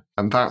action.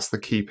 And that's the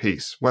key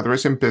piece. Whether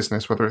it's in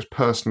business, whether it's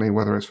personally,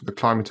 whether it's for the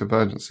climate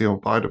emergency or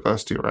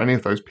biodiversity or any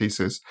of those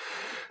pieces,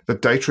 the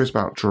data is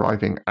about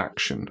driving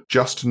action.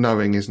 Just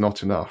knowing is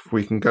not enough.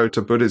 We can go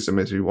to Buddhism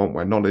if you want,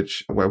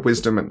 where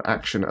wisdom and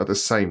action are the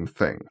same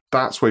thing.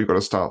 That's where you've got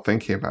to start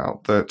thinking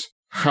about that.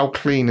 How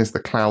clean is the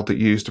cloud that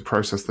you use to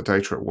process the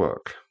data at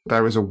work?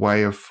 There is a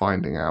way of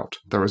finding out.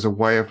 There is a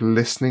way of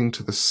listening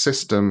to the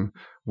system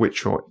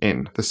which you're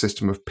in, the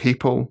system of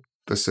people,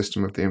 the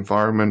system of the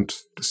environment,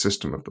 the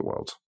system of the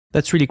world.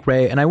 That's really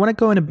great. And I want to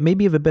go into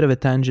maybe a bit of a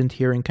tangent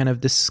here and kind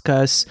of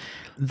discuss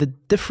the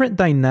different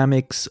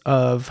dynamics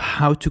of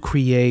how to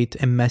create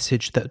a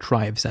message that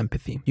drives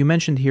empathy. You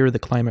mentioned here the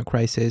climate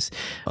crisis.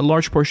 A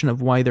large portion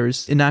of why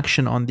there's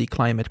inaction on the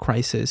climate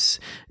crisis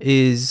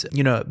is,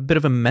 a bit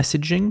of a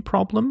messaging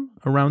problem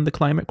around the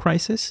climate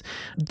crisis.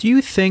 Do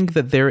you think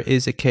that there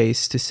is a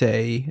case to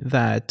say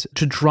that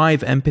to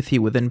drive empathy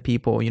within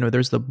people,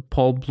 there's the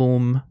Paul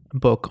Bloom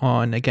book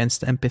on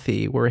Against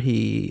Empathy, where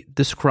he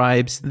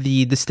describes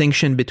the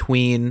distinction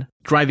between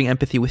driving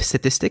empathy with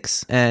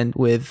statistics and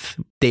with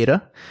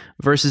data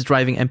versus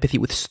driving empathy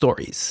with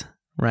stories,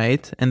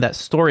 right? And that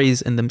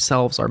stories in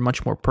themselves are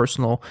much more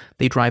personal.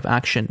 They drive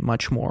action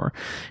much more.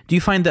 Do you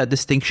find that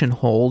distinction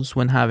holds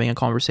when having a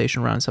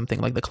conversation around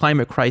something like the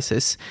climate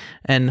crisis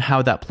and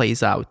how that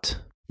plays out?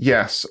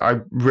 Yes,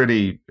 I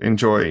really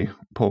enjoy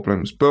Paul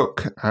Bloom's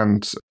book.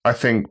 And I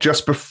think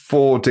just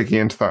before digging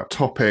into that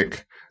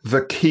topic,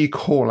 the key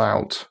call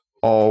out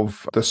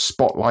of the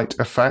spotlight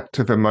effect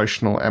of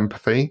emotional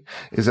empathy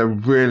is a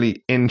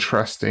really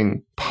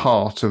interesting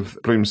part of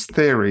Bloom's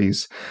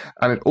theories.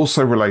 And it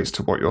also relates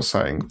to what you're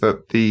saying,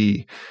 that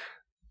the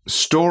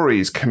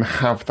stories can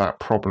have that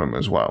problem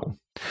as well.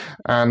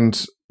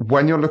 And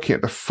when you're looking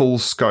at the full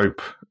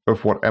scope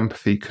of what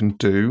empathy can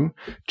do,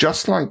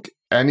 just like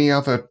any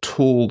other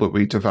tool that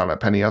we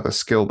develop, any other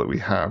skill that we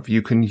have,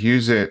 you can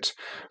use it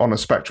on a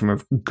spectrum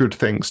of good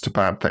things to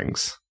bad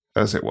things,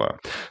 as it were.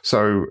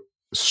 So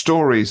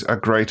stories are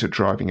great at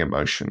driving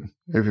emotion.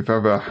 If you've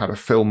ever had a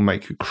film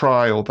make you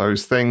cry or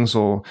those things,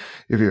 or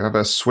if you've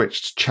ever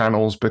switched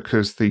channels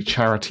because the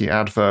charity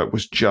advert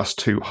was just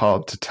too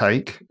hard to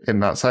take in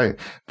that say,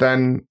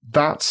 then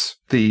that's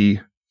the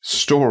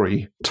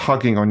story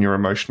tugging on your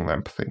emotional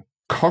empathy.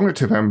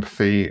 Cognitive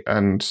empathy,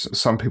 and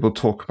some people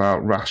talk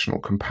about rational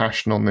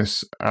compassion on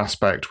this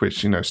aspect,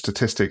 which,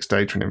 statistics,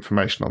 data, and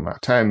information on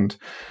that end,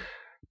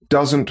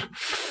 doesn't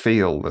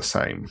feel the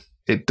same.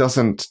 It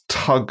doesn't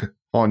tug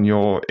on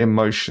your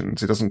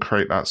emotions. It doesn't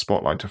create that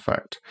spotlight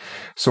effect.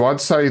 So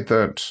I'd say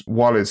that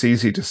while it's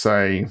easy to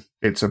say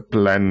it's a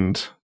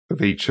blend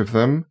of each of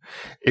them,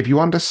 if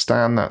you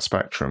understand that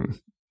spectrum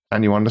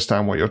and you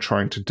understand what you're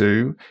trying to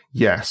do,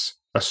 yes,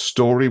 a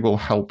story will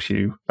help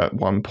you at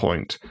one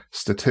point.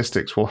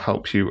 Statistics will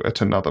help you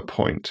at another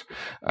point.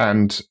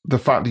 And the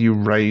fact that you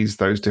raise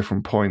those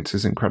different points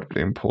is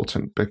incredibly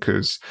important,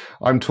 because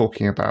I'm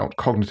talking about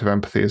cognitive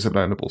empathy as a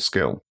learnable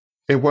skill.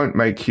 It won't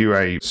make you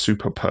a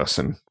super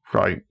person,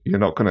 right? You're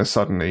not going to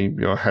suddenly,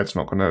 your head's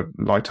not going to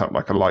light up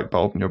like a light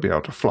bulb and you'll be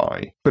able to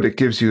fly. But it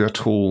gives you a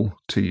tool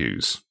to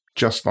use,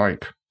 just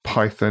like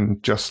Python,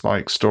 just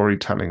like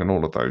storytelling and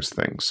all of those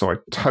things. So I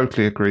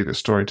totally agree that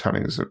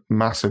storytelling is a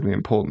massively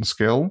important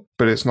skill,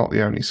 but it's not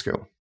the only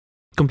skill.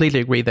 Completely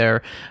agree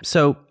there.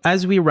 So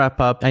as we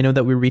wrap up, I know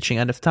that we're reaching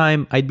end of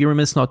time. I'd be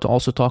remiss not to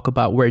also talk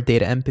about where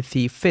data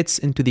empathy fits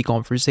into the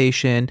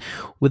conversation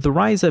with the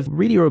rise of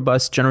really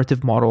robust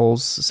generative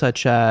models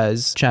such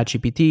as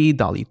ChatGPT,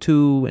 DALL-E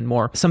 2, and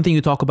more. Something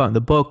you talk about in the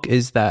book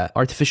is that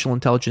artificial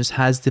intelligence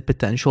has the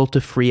potential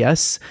to free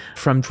us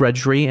from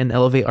drudgery and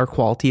elevate our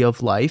quality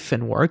of life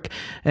and work.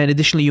 And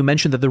additionally, you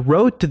mentioned that the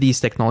road to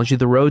these technology,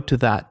 the road to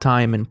that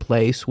time and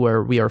place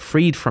where we are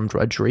freed from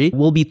drudgery,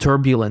 will be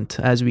turbulent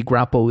as we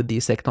grapple with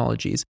these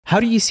technologies. How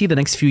do you see the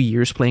next few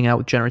years playing out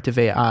with generative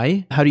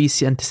AI? How do you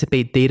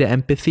anticipate data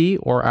empathy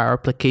or our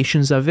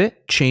applications of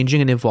it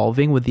changing and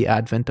evolving with the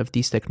advent of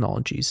these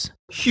technologies?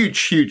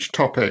 Huge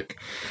topic.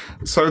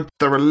 So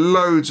there are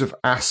loads of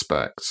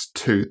aspects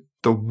to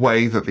the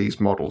way that these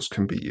models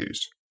can be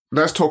used.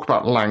 Let's talk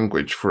about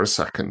language for a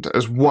second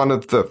as one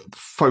of the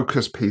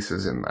focus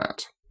pieces in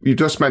that. You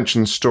just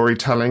mentioned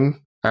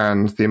storytelling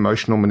and the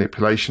emotional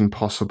manipulation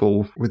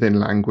possible within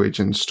language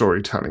and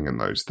storytelling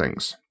and those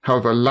things.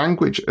 However,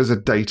 language as a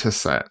data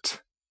set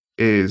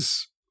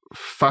is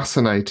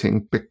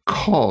fascinating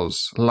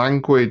because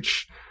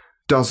language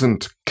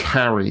doesn't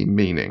carry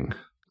meaning.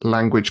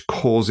 Language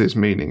causes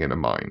meaning in a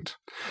mind.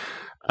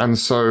 And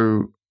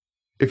so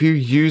if you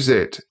use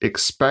it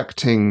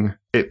expecting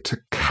it to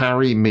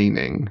carry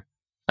meaning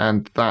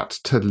and that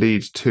to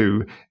lead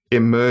to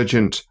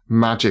emergent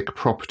magic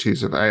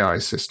properties of AI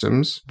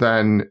systems,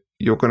 then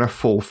you're going to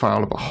fall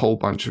foul of a whole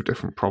bunch of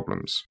different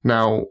problems.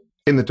 Now,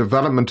 in the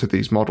development of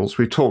these models,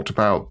 we talked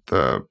about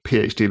the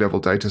PhD level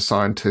data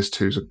scientist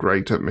who's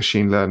great at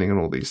machine learning and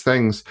all these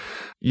things.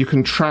 You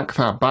can track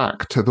that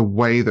back to the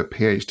way that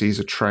PhDs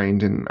are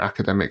trained in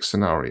academic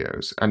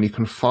scenarios. And you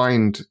can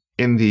find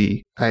in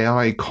the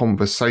AI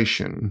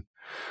conversation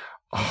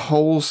a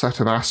whole set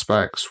of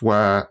aspects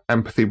where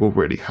empathy will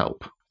really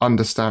help.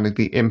 Understanding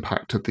the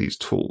impact of these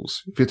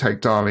tools. If you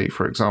take DALL-E,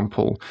 for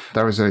example,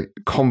 there is a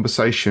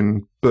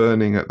conversation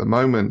burning at the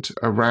moment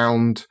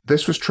around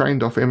this was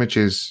trained off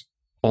images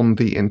on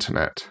the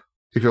internet.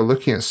 If you're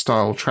looking at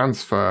style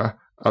transfer,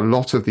 a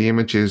lot of the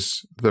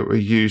images that were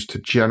used to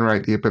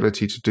generate the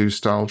ability to do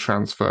style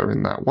transfer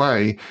in that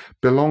way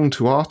belong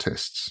to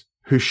artists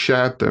who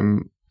shared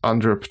them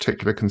under a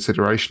particular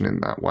consideration in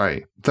that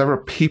way. There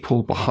are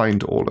people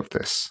behind all of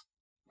this,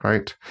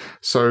 right?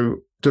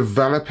 So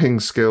developing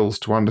skills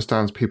to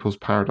understand people's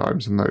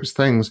paradigms and those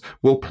things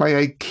will play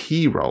a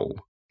key role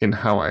in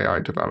how AI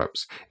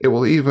develops. It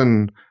will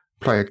even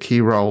play a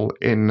key role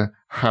in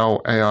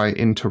how AI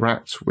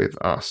interacts with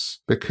us,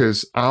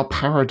 because our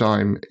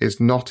paradigm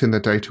is not in the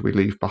data we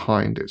leave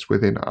behind, it's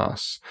within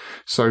us.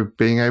 So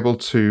being able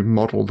to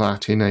model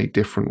that in a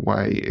different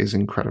way is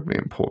incredibly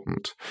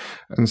important.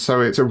 And so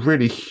it's a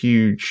really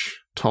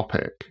huge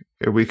topic.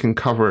 We can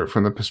cover it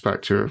from the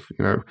perspective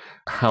of,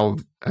 how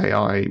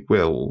AI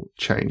will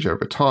change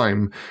over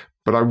time.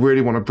 But I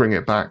really want to bring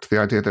it back to the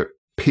idea that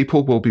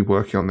people will be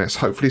working on this.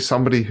 Hopefully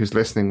somebody who's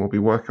listening will be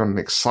working on an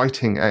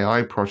exciting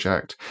AI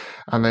project,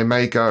 and they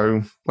may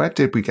go, where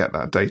did we get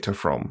that data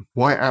from?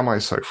 Why am I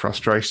so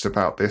frustrated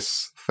about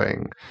this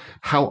thing?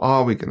 How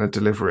are we going to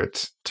deliver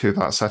it to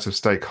that set of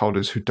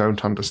stakeholders who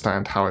don't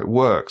understand how it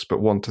works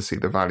but want to see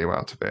the value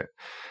out of it?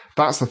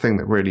 That's the thing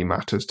that really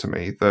matters to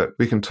me, that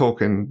we can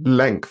talk in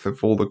length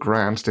of all the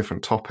grand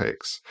different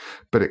topics,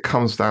 but it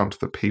comes down to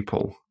the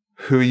people.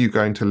 Who are you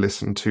going to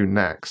listen to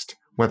next?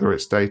 Whether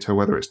it's data,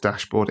 whether it's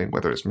dashboarding,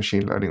 whether it's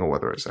machine learning, or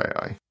whether it's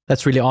AI.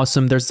 That's really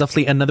awesome. There's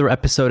definitely another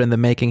episode in the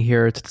making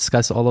here to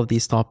discuss all of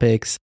these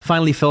topics.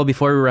 Finally, Phil,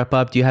 before we wrap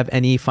up, do you have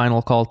any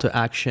final call to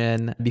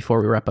action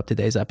before we wrap up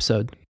today's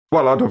episode?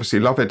 Well, I'd obviously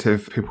love it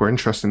if people were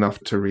interested enough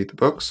to read the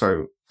book,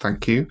 so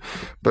thank you.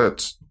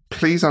 But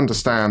please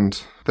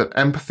understand that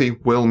empathy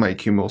will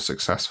make you more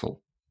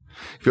successful.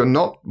 If you're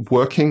not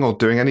working or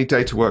doing any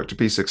data work to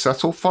be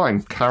successful,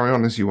 fine, carry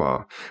on as you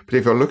are. But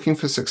if you're looking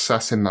for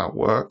success in that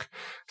work,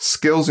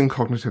 skills in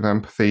cognitive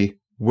empathy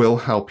will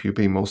help you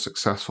be more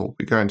successful.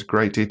 We go into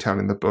great detail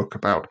in the book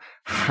about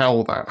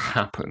how that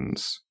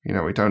happens.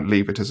 We don't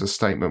leave it as a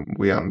statement,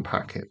 we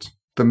unpack it.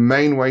 The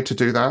main way to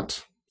do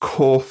that,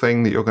 core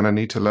thing that you're going to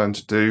need to learn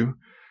to do,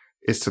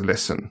 is to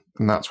listen.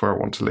 And that's where I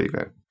want to leave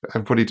it.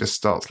 Everybody just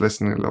starts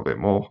listening a little bit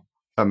more.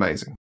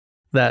 Amazing.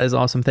 That is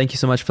awesome. Thank you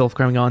so much, Phil, for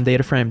coming on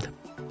Data Framed.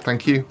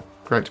 Thank you.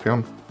 Great to be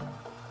on.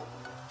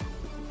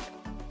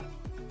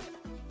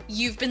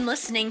 You've been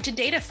listening to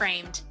Data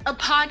Framed, a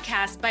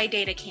podcast by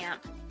DataCamp.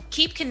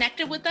 Keep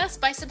connected with us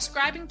by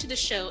subscribing to the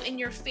show in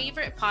your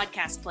favorite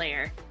podcast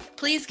player.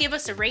 Please give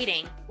us a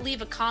rating,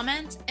 leave a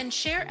comment, and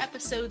share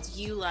episodes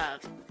you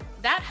love.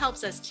 That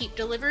helps us keep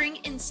delivering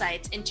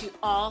insights into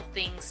all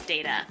things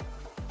data.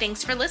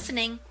 Thanks for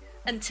listening.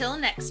 Until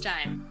next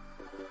time.